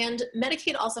 And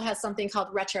Medicaid also has something called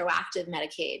retroactive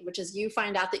Medicaid, which is you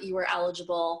find out that you were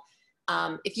eligible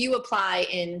if you apply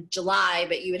in July,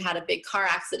 but you had a big car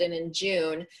accident in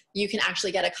June, you can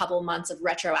actually get a couple months of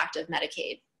retroactive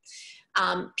Medicaid.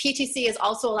 PTC is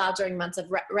also allowed during months of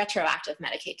retroactive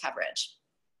Medicaid coverage.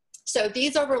 So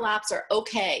these overlaps are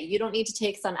okay. You don't need to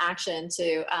take some action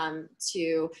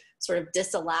to sort of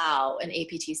disallow an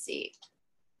APTC.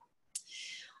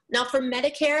 Now for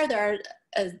Medicare, there are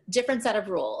a different set of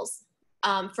rules.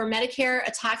 For Medicare,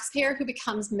 a taxpayer who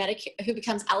becomes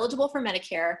eligible for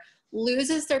Medicare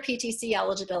loses their PTC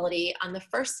eligibility on the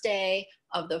first day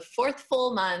of the fourth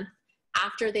full month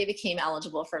after they became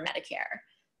eligible for Medicare,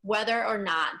 whether or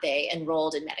not they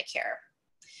enrolled in Medicare.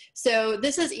 So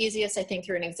this is easiest, I think,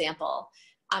 through an example.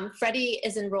 Freddie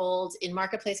is enrolled in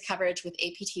Marketplace coverage with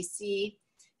APTC.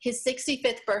 His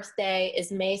 65th birthday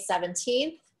is May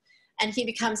 17th, and he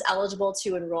becomes eligible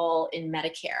to enroll in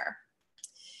Medicare.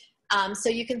 So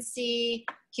you can see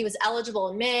he was eligible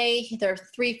in May. There are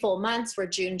 3 full months were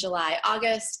June, July,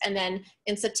 August, and then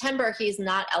in September, he's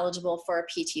not eligible for a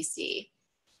PTC.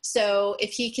 So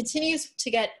if he continues to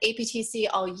get APTC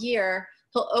all year,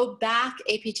 he'll owe back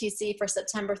APTC for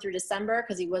September through December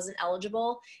because he wasn't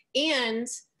eligible. And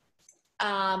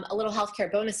a little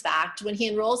healthcare bonus fact, when he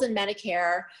enrolls in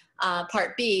Medicare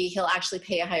Part B, he'll actually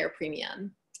pay a higher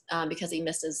premium because he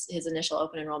missed his initial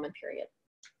open enrollment period.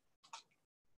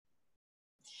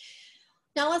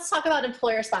 Now let's talk about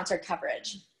employer-sponsored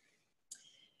coverage.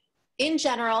 In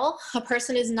general, a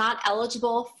person is not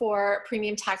eligible for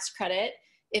premium tax credit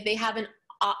if they have an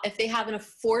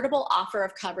affordable offer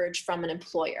of coverage from an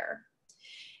employer.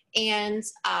 And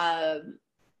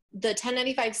the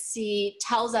 1095C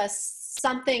tells us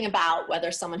something about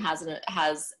whether someone has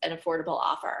an affordable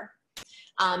offer.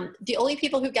 The only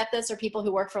people who get this are people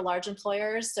who work for large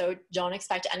employers, so don't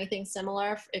expect anything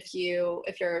similar if your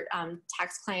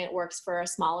tax client works for a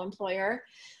small employer.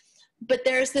 But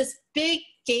there's this big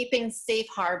gaping safe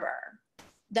harbor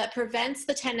that prevents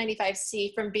the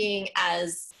 1095C from being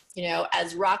as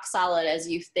rock solid as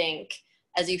you think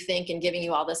and giving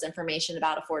you all this information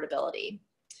about affordability.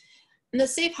 And the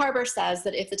safe harbor says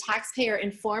that if the taxpayer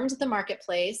informed the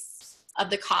marketplace of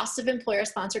the cost of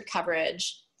employer-sponsored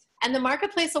coverage and the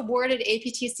marketplace awarded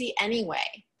APTC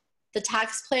anyway, the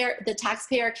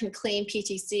taxpayer can claim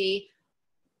PTC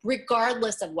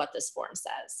regardless of what this form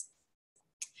says.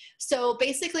 So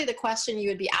basically the question you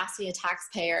would be asking a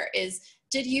taxpayer is,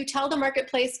 did you tell the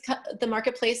marketplace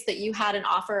that you had an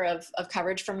offer of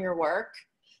coverage from your work?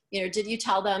 Did you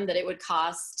tell them that it would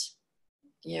cost,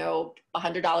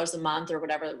 $100 a month or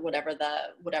whatever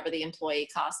the employee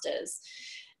cost is?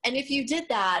 And if you did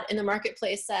that and the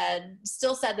marketplace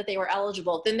still said that they were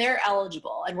eligible, then they're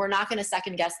eligible, and we're not going to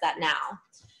second guess that now.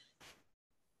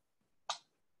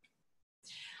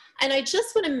 And I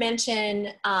just want to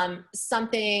mention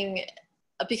something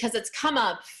because it's come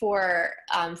up for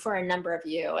a number of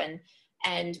you,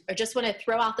 and I just want to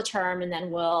throw out the term and then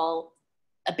we'll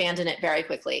abandon it very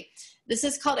quickly. This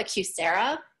is called a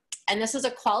QSARA, and this is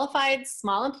a qualified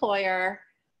small employer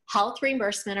health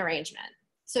reimbursement arrangement.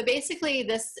 So basically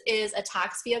this is a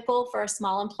tax vehicle for a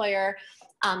small employer.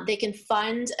 They can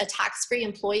fund a tax-free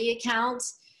employee account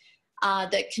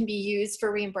that can be used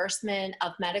for reimbursement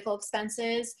of medical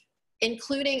expenses,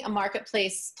 including a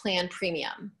marketplace plan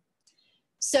premium.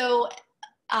 So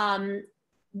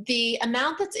the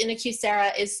amount that's in a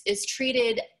QSARA is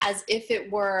treated as if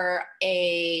it were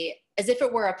a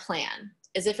plan,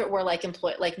 as if it were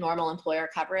like normal employer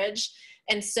coverage.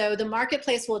 And so the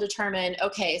marketplace will determine,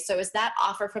 okay, so is that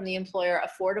offer from the employer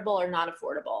affordable or not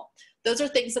affordable? Those are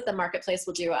things that the marketplace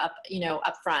will do up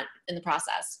front in the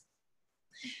process.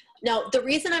 Now, the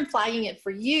reason I'm flagging it for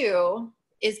you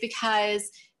is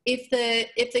because if the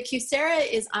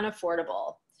QSARA is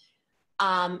unaffordable,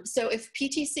 so if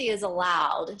PTC is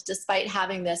allowed, despite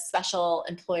having this special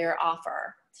employer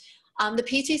offer, the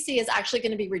PTC is actually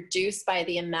going to be reduced by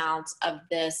the amount of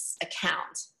this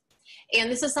account. And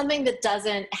this is something that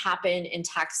doesn't happen in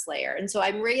TaxSlayer. And so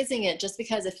I'm raising it just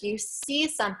because if you see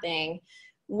something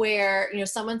where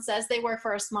someone says they work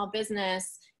for a small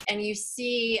business and you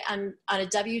see on a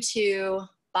W-2,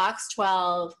 box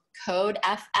 12, code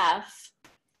FF,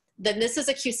 then this is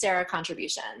a QSARA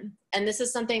contribution. And this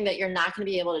is something that you're not going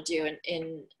to be able to do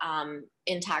in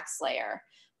TaxSlayer,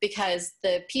 because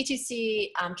the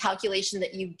PTC calculation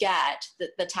that you get,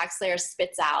 that the TaxSlayer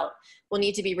spits out, will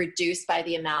need to be reduced by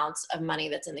the amount of money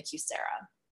that's in the QSARA.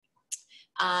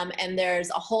 And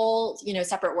there's a whole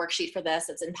separate worksheet for this.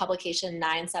 It's in publication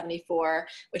 974,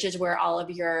 which is where all of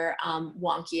your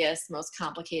wonkiest, most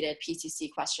complicated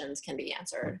PTC questions can be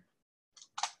answered.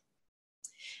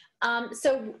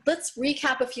 So let's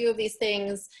recap a few of these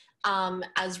things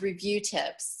as review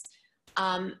tips.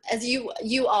 As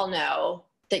you all know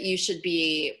that you should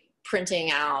be printing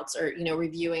out or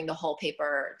reviewing the whole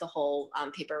paper,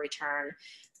 paper return.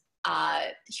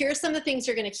 Here are some of the things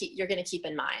you're going to keep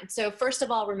in mind. So first of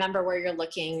all, remember where you're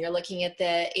looking. You're looking at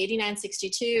the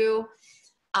 8962.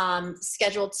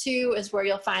 Schedule 2 is where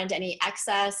you'll find any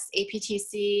excess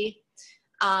APTC,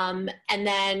 and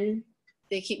then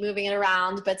they keep moving it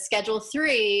around, but Schedule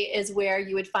 3 is where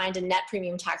you would find a net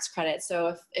premium tax credit.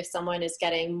 So if someone is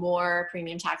getting more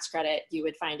premium tax credit, you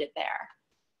would find it there.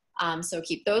 So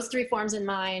keep those 3 forms in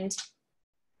mind.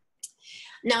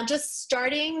 Now, just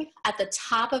starting at the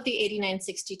top of the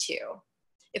 8962,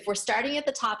 if we're starting at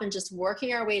the top and just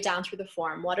working our way down through the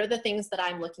form, what are the things that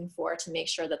I'm looking for to make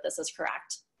sure that this is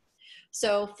correct?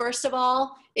 So first of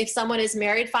all, if someone is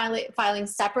married filing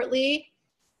separately,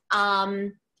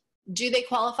 do they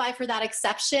qualify for that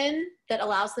exception that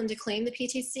allows them to claim the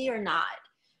PTC or not?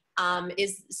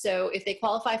 So if they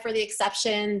qualify for the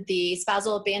exception, the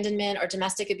spousal abandonment or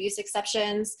domestic abuse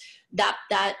exceptions, that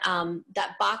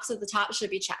box at the top should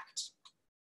be checked.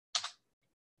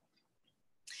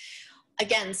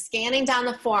 Again, scanning down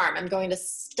the form, I'm going to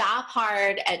stop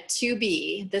hard at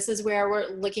 2B. This is where we're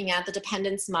looking at the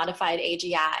dependent's modified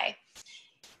AGI.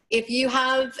 If you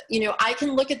have, I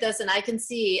can look at this and I can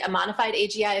see a modified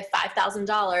AGI of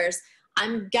 $5,000.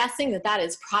 I'm guessing that that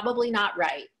is probably not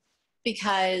right,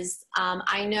 because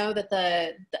I know what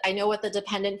the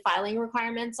dependent filing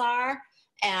requirements are,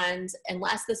 and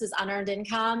unless this is unearned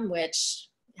income, which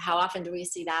how often do we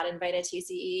see that in VITA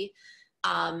TCE?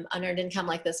 Unearned income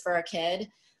like this for a kid,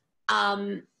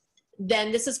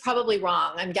 then this is probably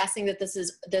wrong. I'm guessing that this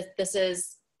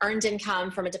is earned income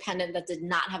from a dependent that did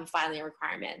not have a filing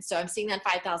requirement. So I'm seeing that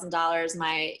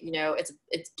 $5,000,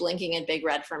 it's blinking in big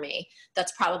red for me.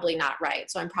 That's probably not right.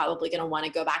 So I'm probably going to want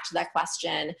to go back to that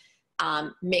question,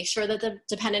 make sure that the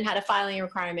dependent had a filing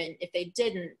requirement. If they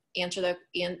didn't,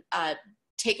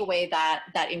 take away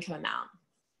that income amount.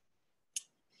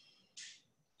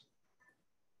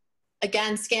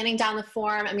 Again, scanning down the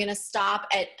form, I'm going to stop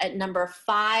at number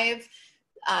 5.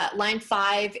 Line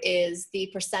 5 is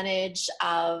the percentage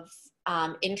of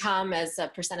income as a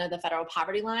percent of the federal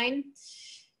poverty line.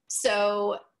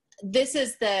 So this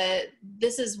is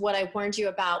what I warned you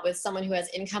about with someone who has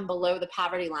income below the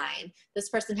poverty line. This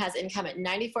person has income at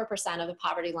 94% of the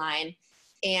poverty line,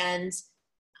 and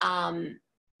you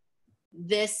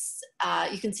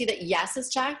can see that yes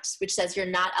is checked, which says you're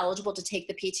not eligible to take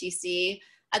the PTC.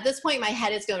 At this point, my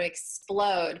head is going to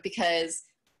explode, because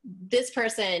this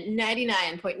person,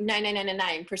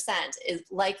 99.9999% is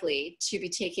likely to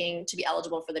be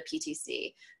eligible for the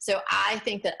PTC. So I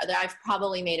think that I've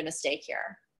probably made a mistake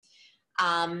here.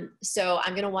 So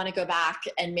I'm going to want to go back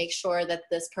and make sure that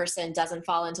this person doesn't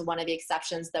fall into one of the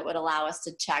exceptions that would allow us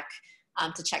to check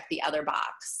the other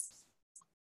box.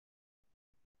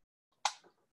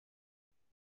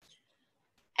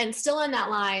 And still on that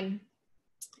line,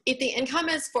 if the income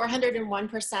is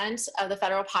 401% of the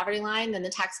federal poverty line, then the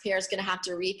taxpayer is going to have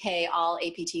to repay all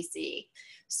APTC.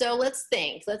 So let's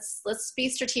think, let's be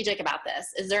strategic about this.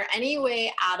 Is there any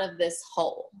way out of this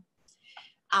hole?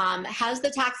 Has the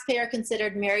taxpayer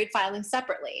considered married filing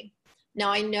separately?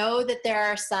 Now, I know that there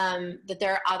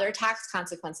are other tax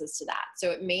consequences to that,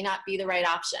 so it may not be the right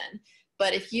option.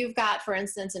 But if you've got, for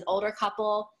instance, an older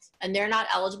couple and they're not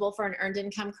eligible for an earned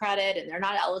income credit and they're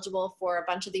not eligible for a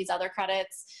bunch of these other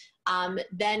credits,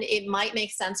 then it might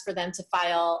make sense for them to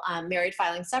file married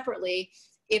filing separately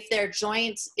if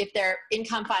their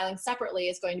income filing separately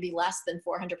is going to be less than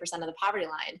 400% of the poverty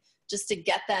line, just to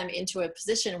get them into a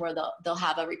position where they'll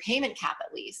have a repayment cap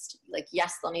at least. Like,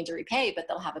 yes, they'll need to repay, but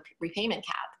they'll have a repayment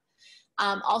cap.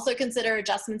 Also consider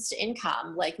adjustments to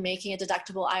income, like making a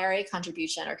deductible IRA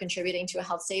contribution or contributing to a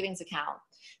health savings account.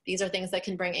 These are things that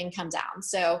can bring income down.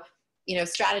 So,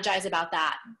 strategize about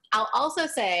that. I'll also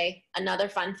say another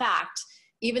fun fact,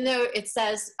 even though it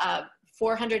says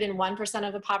 401%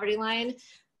 of the poverty line,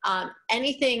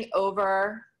 anything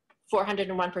over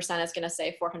 401% is going to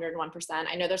say 401%.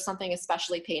 I know there's something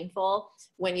especially painful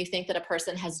when you think that a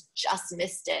person has just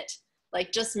missed it,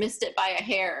 like just missed it by a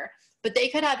hair. But they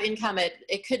could have income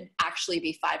it could actually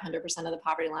be 500% of the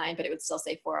poverty line, but it would still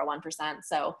say 401%.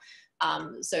 So,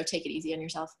 so take it easy on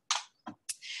yourself.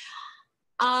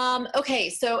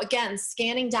 Okay, so again,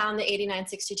 scanning down the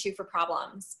 8962 for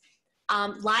problems.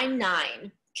 Line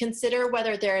 9, consider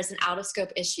whether there is an out of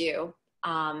scope issue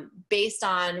based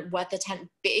on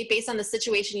the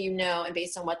situation and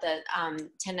based on what the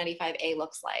 1095A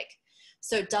looks like.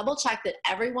 So double check that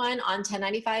everyone on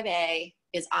 1095A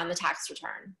is on the tax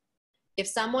return. If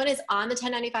someone is on the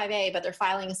 1095A, but they're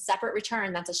filing a separate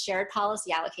return, that's a shared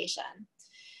policy allocation.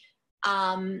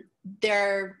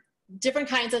 There are different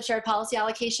kinds of shared policy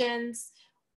allocations.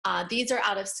 These are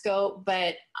out of scope,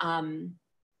 but I'm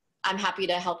happy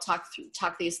to help talk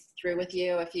these through with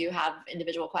you if you have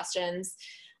individual questions.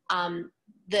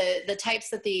 The types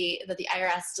that the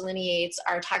IRS delineates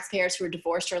are taxpayers who are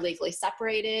divorced or legally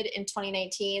separated in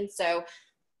 2019. So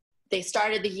they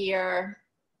started the year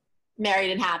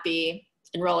married and happy,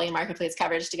 enrolling in marketplace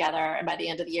coverage together, and by the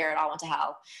end of the year, it all went to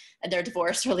hell, and they're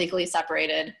divorced or legally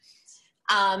separated.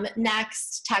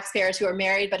 Next, taxpayers who are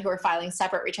married but who are filing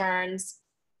separate returns.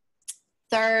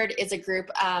 Third is a group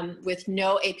with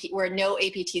no where no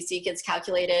APTC gets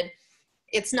calculated.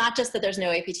 It's not just that there's no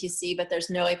APTC, but there's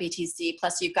no APTC,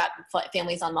 plus you've got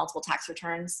families on multiple tax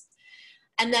returns.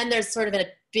 And then there's sort of a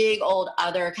big old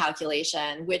other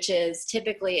calculation, which is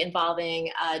typically involving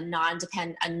a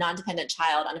non-dependent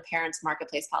child on a parent's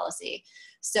marketplace policy.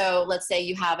 So let's say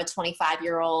you have a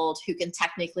 25-year-old who can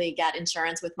technically get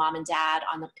insurance with mom and dad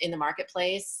in the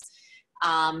marketplace,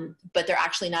 but they're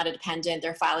actually not a dependent.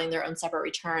 They're filing their own separate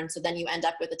return. So then you end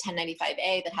up with a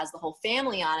 1095A that has the whole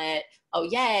family on it. Oh,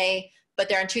 yay. But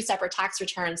they're on two separate tax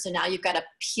returns. So now you've got to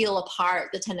peel apart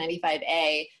the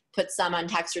 1095A, put some on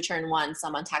tax return 1,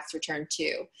 some on tax return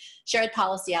 2. Shared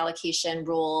policy allocation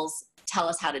rules tell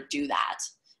us how to do that.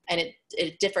 And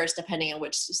it differs depending on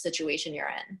which situation you're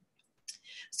in.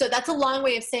 So that's a long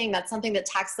way of saying that's something that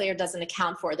TaxSlayer doesn't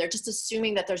account for. They're just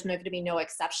assuming that there's going to be no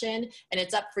exception, and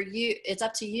it's up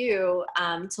to you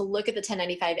to look at the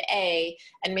 1095A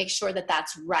and make sure that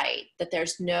that's right, that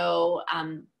there's no,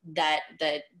 that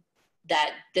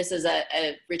this is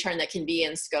a return that can be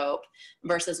in scope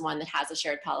versus one that has a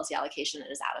shared policy allocation and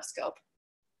is out of scope.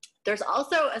 There's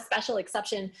also a special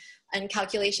exception and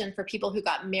calculation for people who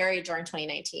got married during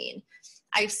 2019.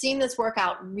 I've seen this work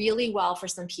out really well for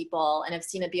some people, and I've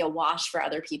seen it be a wash for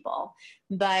other people.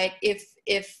 But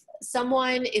if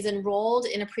someone is enrolled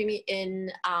in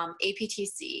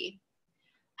APTC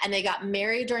and they got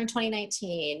married during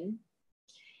 2019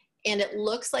 and it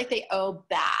looks like they owe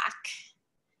back,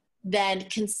 then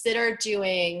consider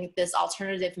doing this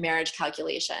alternative marriage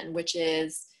calculation, which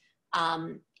is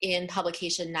in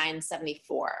publication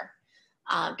 974,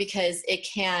 because it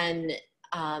can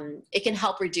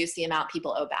help reduce the amount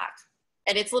people owe back.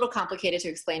 And it's a little complicated to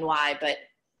explain why, but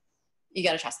you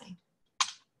gotta trust me.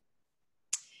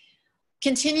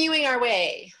 Continuing our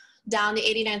way down to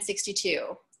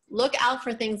 8962, look out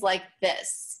for things like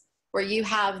this, where you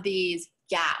have these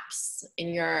gaps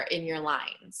in your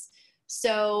lines.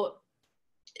 So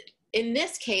in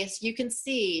this case, you can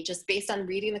see, just based on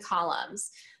reading the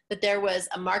columns, that there was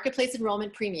a marketplace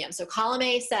enrollment premium. So column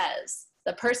A says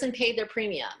the person paid their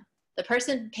premium. The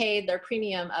person paid their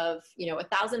premium of,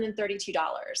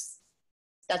 $1,032.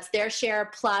 That's their share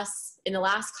plus, in the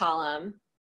last column,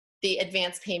 the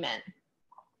advance payment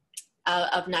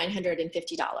of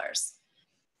 $950.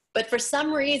 But for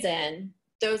some reason,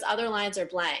 those other lines are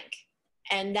blank.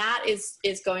 And that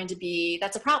is going to be,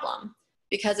 that's a problem.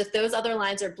 Because if those other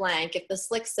lines are blank, if the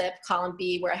slick SIP, column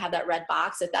B, where I have that red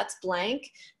box, if that's blank,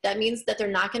 that means that they're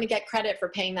not going to get credit for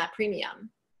paying that premium.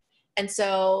 And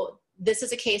so this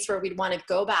is a case where we'd want to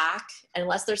go back,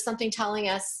 unless there's something telling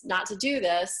us not to do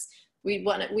this, we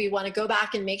want to go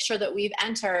back and make sure that we've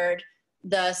entered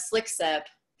the slick SIP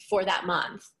for that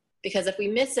month. Because if we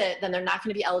miss it, then they're not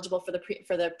going to be eligible for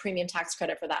the premium tax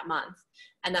credit for that month.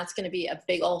 And that's going to be a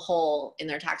big old hole in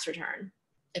their tax return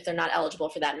if they're not eligible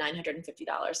for that $950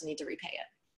 and need to repay it.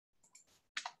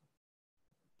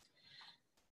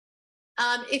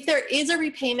 If there is a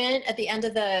repayment at the end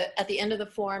of the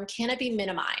form, can it be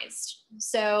minimized?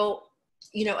 So,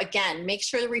 again, make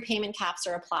sure the repayment caps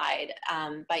are applied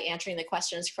by answering the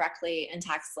questions correctly in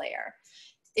TaxSlayer.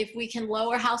 If we can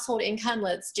lower household income,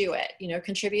 let's do it.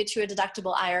 Contribute to a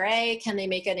deductible IRA. Can they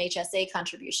make an HSA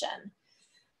contribution?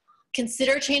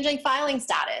 Consider changing filing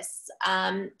status.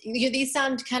 These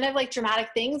sound kind of like dramatic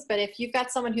things, but if you've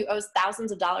got someone who owes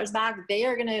thousands of dollars back, they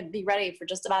are going to be ready for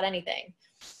just about anything.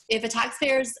 If a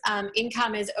taxpayer's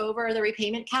income is over the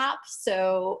repayment cap,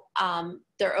 so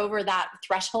they're over that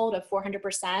threshold of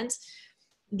 400%,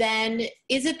 then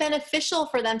is it beneficial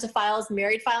for them to file as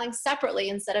married filing separately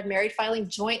instead of married filing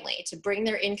jointly to bring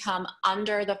their income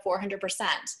under the 400%?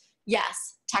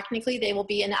 Yes, technically they will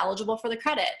be ineligible for the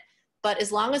credit, but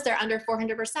as long as they're under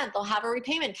 400%, they'll have a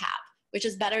repayment cap, which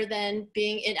is better than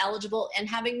being ineligible and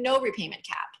having no repayment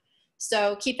cap.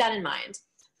 So keep that in mind.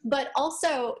 But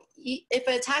also, if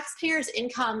a taxpayer's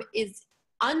income is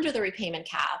under the repayment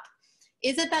cap,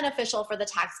 is it beneficial for the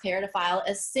taxpayer to file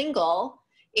as single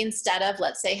instead of,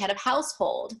 let's say, head of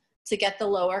household to get the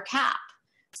lower cap?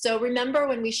 So remember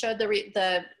when we showed the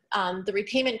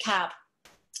repayment cap,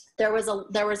 there was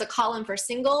a column for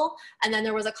single, and then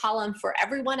there was a column for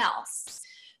everyone else.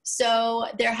 So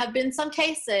there have been some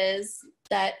cases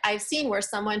that I've seen where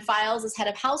someone files as head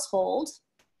of household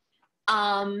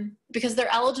because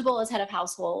they're eligible as head of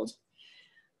household,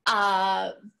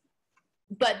 but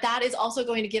that is also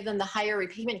going to give them the higher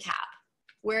repayment cap.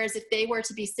 Whereas if they were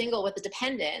to be single with a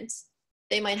dependent,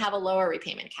 they might have a lower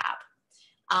repayment cap.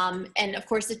 And of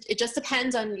course, it just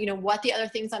depends on, what the other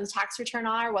things on the tax return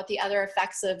are, what the other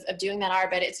effects of doing that are.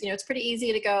 But it's, it's pretty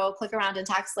easy to go click around in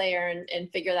TaxSlayer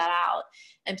and figure that out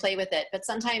and play with it. But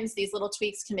sometimes these little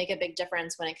tweaks can make a big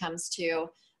difference when it comes to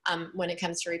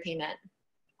repayment.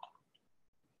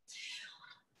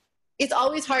 It's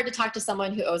always hard to talk to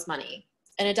someone who owes money,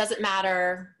 and it doesn't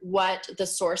matter what the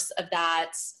source of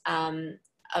that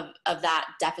of that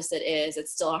deficit is.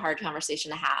 It's still a hard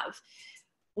conversation to have.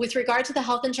 With regard to the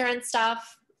health insurance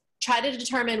stuff, try to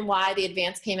determine why the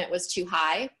advance payment was too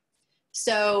high.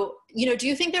 So, do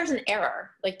you think there's an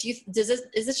error? Like, is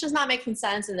this just not making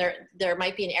sense? And there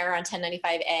might be an error on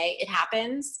 1095A. It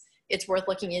happens. It's worth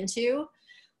looking into.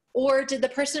 Or did the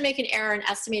person make an error in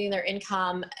estimating their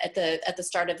income at the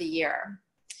start of the year?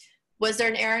 Was there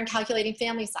an error in calculating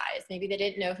family size? Maybe they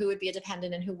didn't know who would be a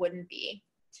dependent and who wouldn't be.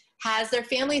 Has their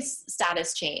family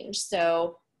status changed?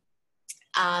 So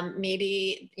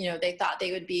maybe, they thought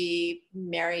they would be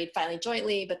married filing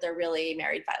jointly, but they're really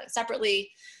married filing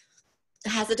separately.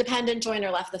 Has a dependent joined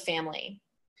or left the family?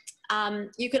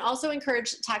 You can also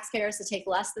encourage taxpayers to take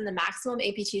less than the maximum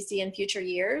APTC in future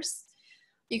years.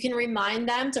 You can remind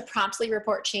them to promptly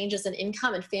report changes in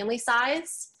income and family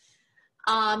size.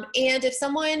 And if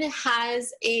someone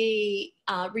has a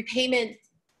repayment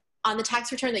on the tax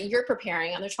return that you're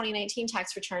preparing, on their 2019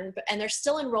 tax return, and they're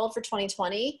still enrolled for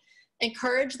 2020,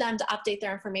 encourage them to update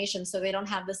their information so they don't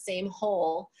have the same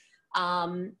hole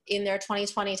in their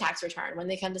 2020 tax return when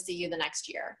they come to see you the next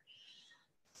year.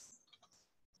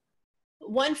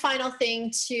 One final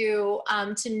thing to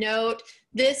note,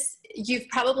 you've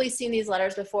probably seen these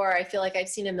letters before. I feel like I've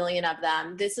seen a million of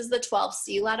them. This is the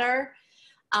 12C letter.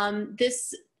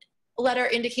 This letter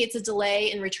indicates a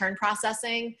delay in return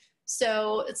processing.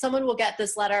 So someone will get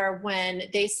this letter when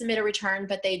they submit a return,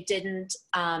 but they didn't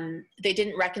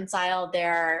reconcile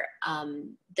their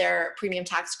premium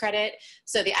tax credit.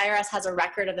 So the IRS has a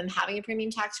record of them having a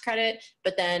premium tax credit,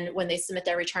 but then when they submit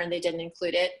their return, they didn't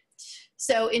include it.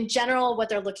 So in general, what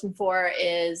they're looking for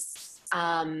is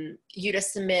you to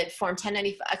submit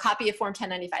a copy of Form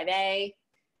 1095A,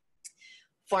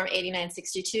 Form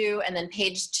 8962, and then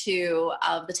page 2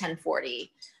 of the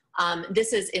 1040.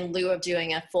 This is in lieu of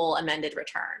doing a full amended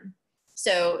return.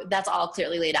 So that's all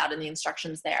clearly laid out in the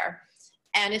instructions there.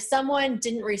 And if someone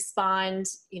didn't respond,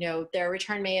 their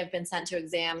return may have been sent to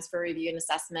exams for review and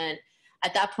assessment.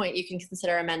 At that point, you can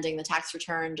consider amending the tax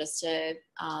return just to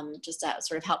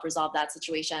sort of help resolve that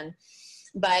situation.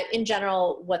 But in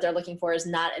general, what they're looking for is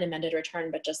not an amended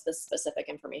return, but just this specific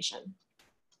information.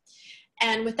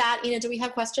 And with that, Ina, do we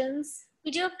have questions? We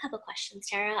do have a couple questions,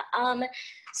 Tara.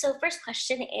 So first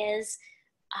question is,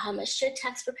 should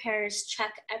tax preparers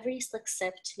check every slick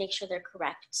SIP to make sure they're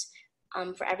correct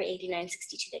for every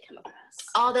 8962 they come across?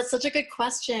 Oh, that's such a good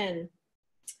question.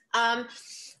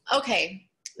 Okay,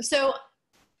 so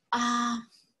I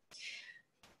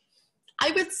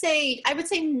would say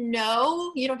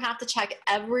no, you don't have to check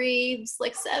every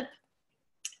slick SIP.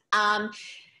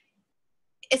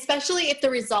 Especially if the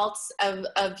results of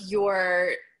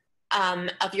your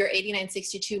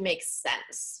 8962 makes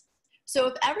sense. So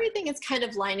if everything is kind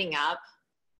of lining up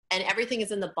and everything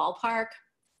is in the ballpark,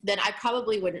 then I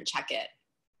probably wouldn't check it.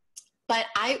 But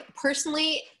I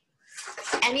personally,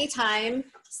 anytime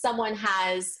someone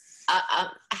has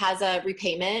a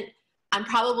repayment, I'm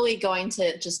probably going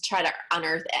to just try to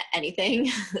unearth anything.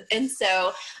 And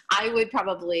so I would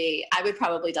probably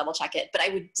double check it, but I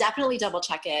would definitely double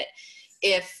check it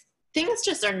if things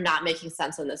just are not making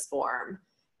sense in this form.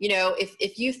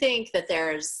 If you think that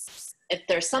there's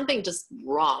something just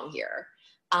wrong here,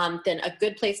 then a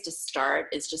good place to start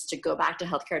is just to go back to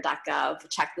healthcare.gov,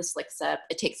 check the slick SIP.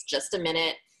 It takes just a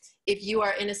minute. If you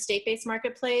are in a state-based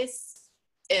marketplace,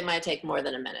 it might take more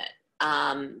than a minute.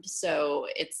 So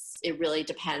it really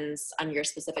depends on your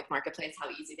specific marketplace,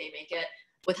 how easy they make it.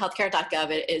 With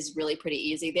healthcare.gov, it is really pretty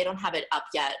easy. They don't have it up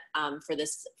yet for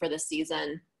this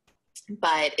season,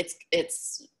 but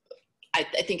I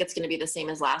think it's going to be the same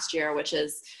as last year, which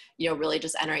is, really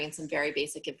just entering in some very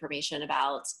basic information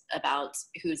about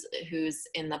who's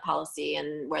in the policy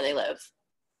and where they live.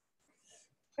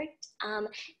 Great. And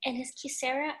is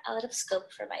QSERA out of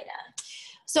scope for VITA?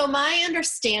 So my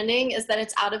understanding is that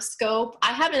it's out of scope.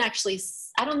 I don't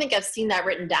think I've seen that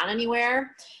written down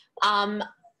anywhere.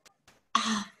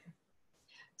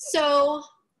 So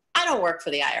I don't work for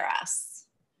the IRS,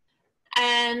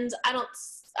 and I don't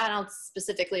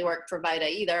specifically work for VITA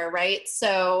either, right?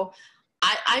 So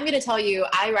I'm going to tell you,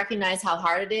 I recognize how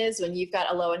hard it is when you've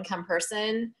got a low-income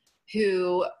person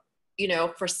who,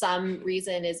 for some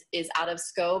reason is out of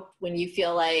scope, when you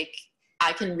feel like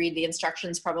I can read the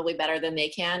instructions probably better than they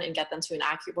can and get them to an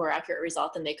more accurate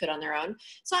result than they could on their own.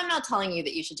 So I'm not telling you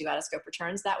that you should do out-of-scope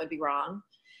returns. That would be wrong.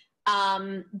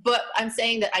 But I'm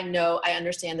saying that I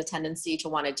understand the tendency to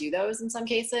want to do those in some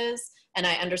cases. And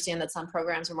I understand that some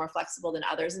programs are more flexible than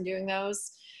others in doing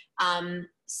those.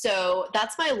 So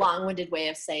that's my long-winded way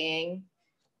of saying,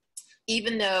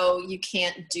 even though you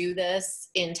can't do this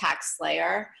in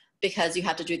TaxSlayer because you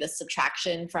have to do the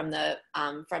subtraction from the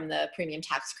premium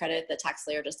tax credit that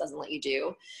TaxSlayer just doesn't let you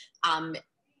do,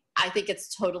 I think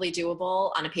it's totally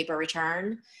doable on a paper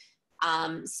return.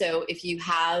 So if you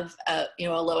have a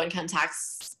low-income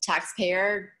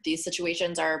taxpayer, these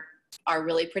situations are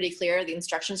really pretty clear. The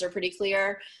instructions are pretty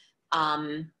clear.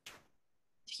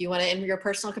 If you want to, in your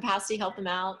personal capacity, help them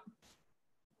out,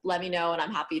 let me know, and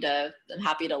I'm happy to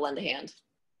lend a hand.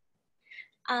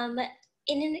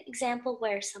 In an example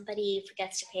where somebody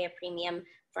forgets to pay a premium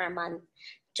for a month,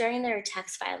 during their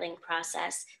tax filing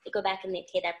process, they go back and they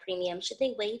pay that premium. Should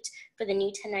they wait for the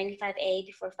new 1095-A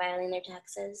before filing their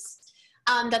taxes?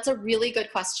 That's a really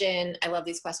good question. I love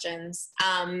these questions.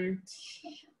 I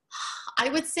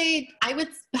would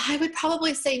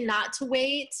probably say not to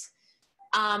wait.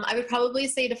 I would probably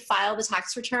say to file the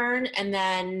tax return, and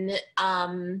then,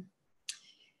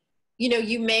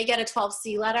 you may get a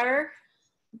 12C letter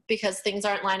because things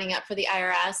aren't lining up for the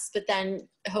IRS, but then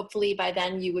hopefully by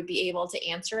then you would be able to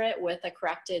answer it with a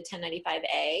corrected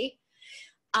 1095-A.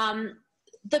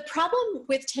 The problem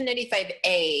with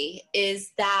 1095-A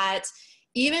is that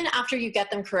even after you get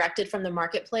them corrected from the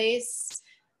marketplace,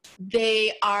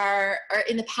 they are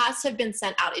in the past have been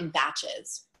sent out in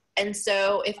batches. And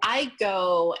so if I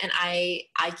go and I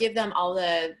give them all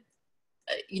the,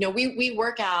 we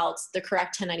work out the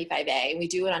correct 1095-A, and we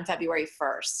do it on February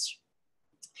 1st.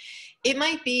 It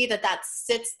might be that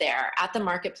sits there at the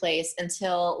marketplace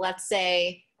until, let's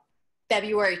say,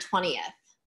 February 20th,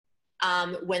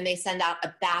 when they send out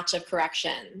a batch of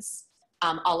corrections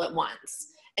all at once.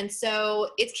 And so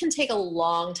it can take a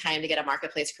long time to get a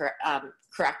marketplace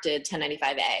corrected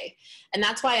 1095-A. And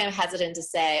that's why I'm hesitant to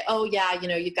say, oh yeah,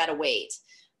 you've got to wait.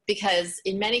 Because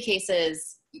in many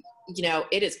cases,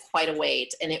 it is quite a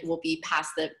wait, and it will be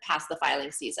past the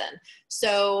filing season.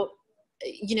 So,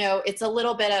 it's a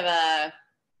little bit of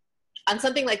on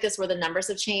something like this where the numbers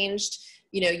have changed,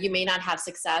 you may not have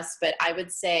success, but I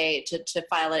would say to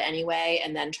file it anyway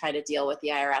and then try to deal with the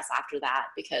IRS after that,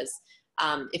 because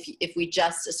if we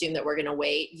just assume that we're going to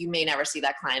wait, you may never see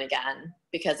that client again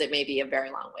because it may be a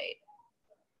very long wait.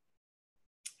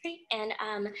 Great. And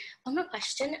one more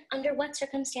question. Under what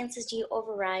circumstances do you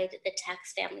override the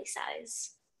tax family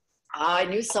size? I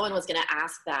knew someone was going to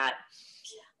ask that.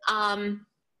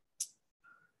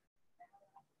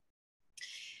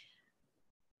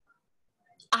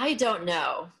 I don't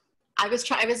know. I've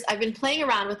been playing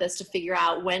around with this to figure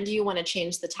out when do you want to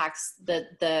change the tax,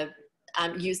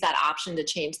 use that option to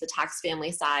change the tax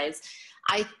family size.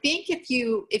 I think if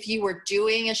you were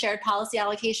doing a shared policy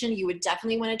allocation, you would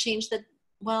definitely want to change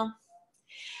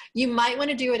you might want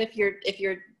to do it if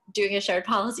you're doing a shared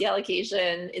policy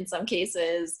allocation in some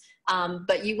cases,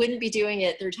 but you wouldn't be doing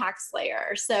it through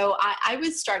TaxSlayer. So I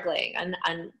was struggling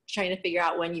on trying to figure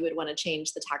out when you would want to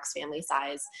change the tax family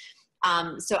size.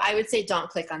 So I would say don't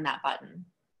click on that button.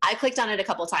 I clicked on it a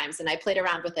couple times and I played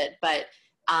around with it, but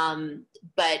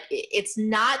it's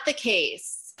not the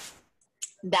case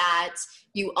that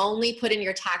you only put in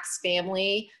your tax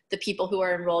family the people who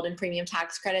are enrolled in premium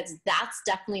tax credits. That's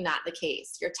definitely not the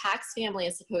case. Your tax family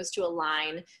is supposed to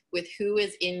align with who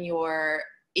is in your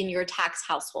tax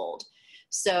household.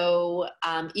 So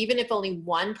even if only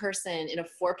one person in a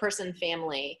 4-person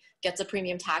family gets a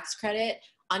premium tax credit,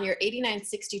 on your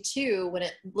 8962,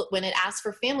 when it asks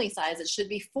for family size, it should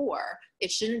be 4.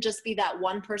 It shouldn't just be that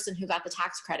one person who got the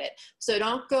tax credit. So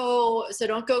don't go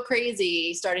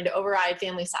crazy starting to override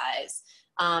family size.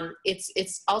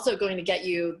 It's also going to get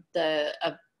you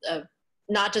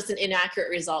not just an inaccurate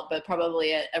result, but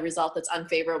probably a result that's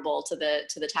unfavorable to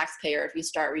the taxpayer if you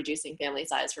start reducing family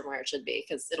size from where it should be,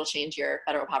 because it'll change your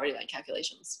federal poverty line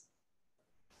calculations.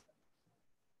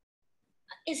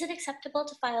 Is it acceptable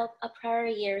to file a prior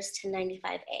year's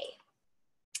 1095-A?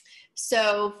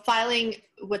 So filing,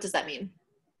 what does that mean?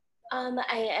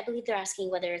 I believe they're asking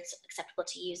whether it's acceptable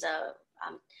to use a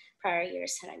prior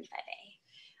year's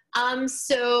 1095-A.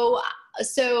 So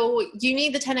you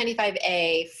need the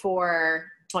 1095-A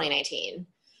for 2019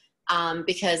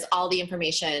 because all the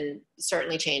information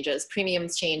certainly changes.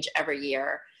 Premiums change every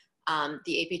year. The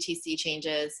APTC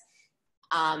changes.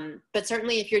 But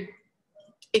certainly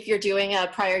if you're doing a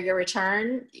prior year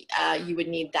return, you would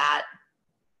need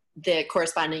the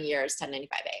corresponding year's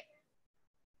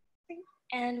 1095-A.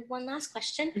 And one last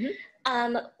question.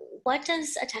 Mm-hmm. What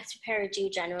does a tax preparer do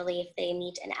generally if they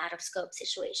meet an out-of-scope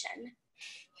situation?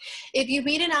 If you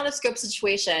meet an out-of-scope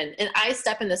situation, and I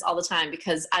step in this all the time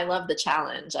because I love the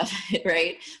challenge of it,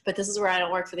 right? But this is where I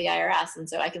don't work for the IRS, and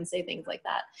so I can say things like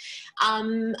that.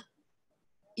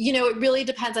 You know, it really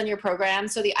depends on your program.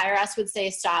 So the IRS would say,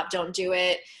 stop, don't do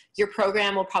it. Your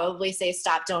program will probably say,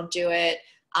 stop, don't do it.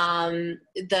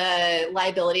 The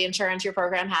liability insurance your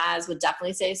program has would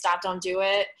definitely say, stop, don't do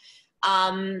it.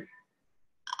 I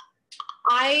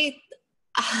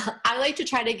like to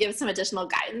try to give some additional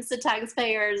guidance to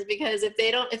taxpayers, because if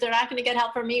they're not going to get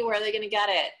help from me, where are they going to get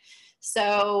it?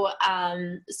 So,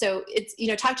 so it's, you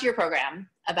know, talk to your program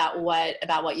about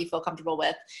what you feel comfortable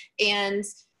with. And,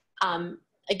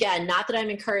 again, not that I'm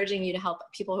encouraging you to help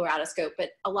people who are out of scope, but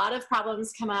a lot of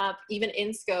problems come up, even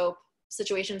in scope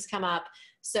situations come up.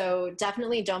 So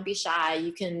definitely don't be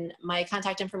shy. My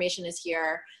contact information is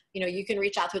here. You know, you can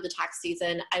reach out through the tax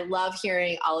season. I love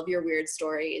hearing all of your weird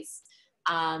stories.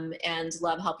 And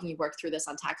love helping you work through this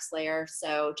on TaxSlayer.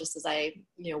 So just as I,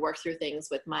 you know, work through things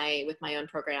with my own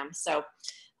program. So,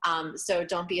 so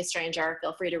don't be a stranger.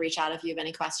 Feel free to reach out if you have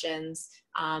any questions,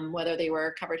 whether they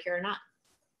were covered here or not.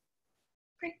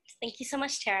 Great. Thank you so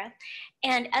much, Tara.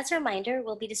 And as a reminder,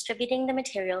 we'll be distributing the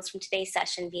materials from today's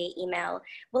session via email.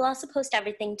 We'll also post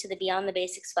everything to the Beyond the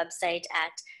Basics website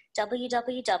at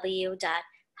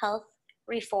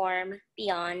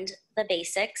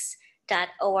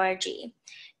www.healthreformbeyondthebasics.org,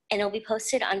 and it'll be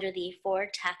posted under the For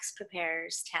Tax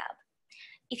Preparers tab.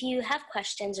 If you have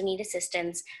questions or need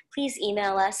assistance, please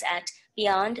email us at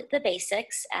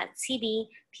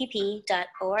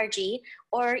beyondthebasics@cbpp.org,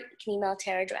 or you can email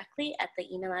Tara directly at the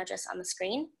email address on the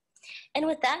screen. And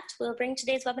with that, we'll bring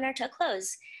today's webinar to a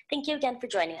close. Thank you again for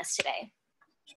joining us today.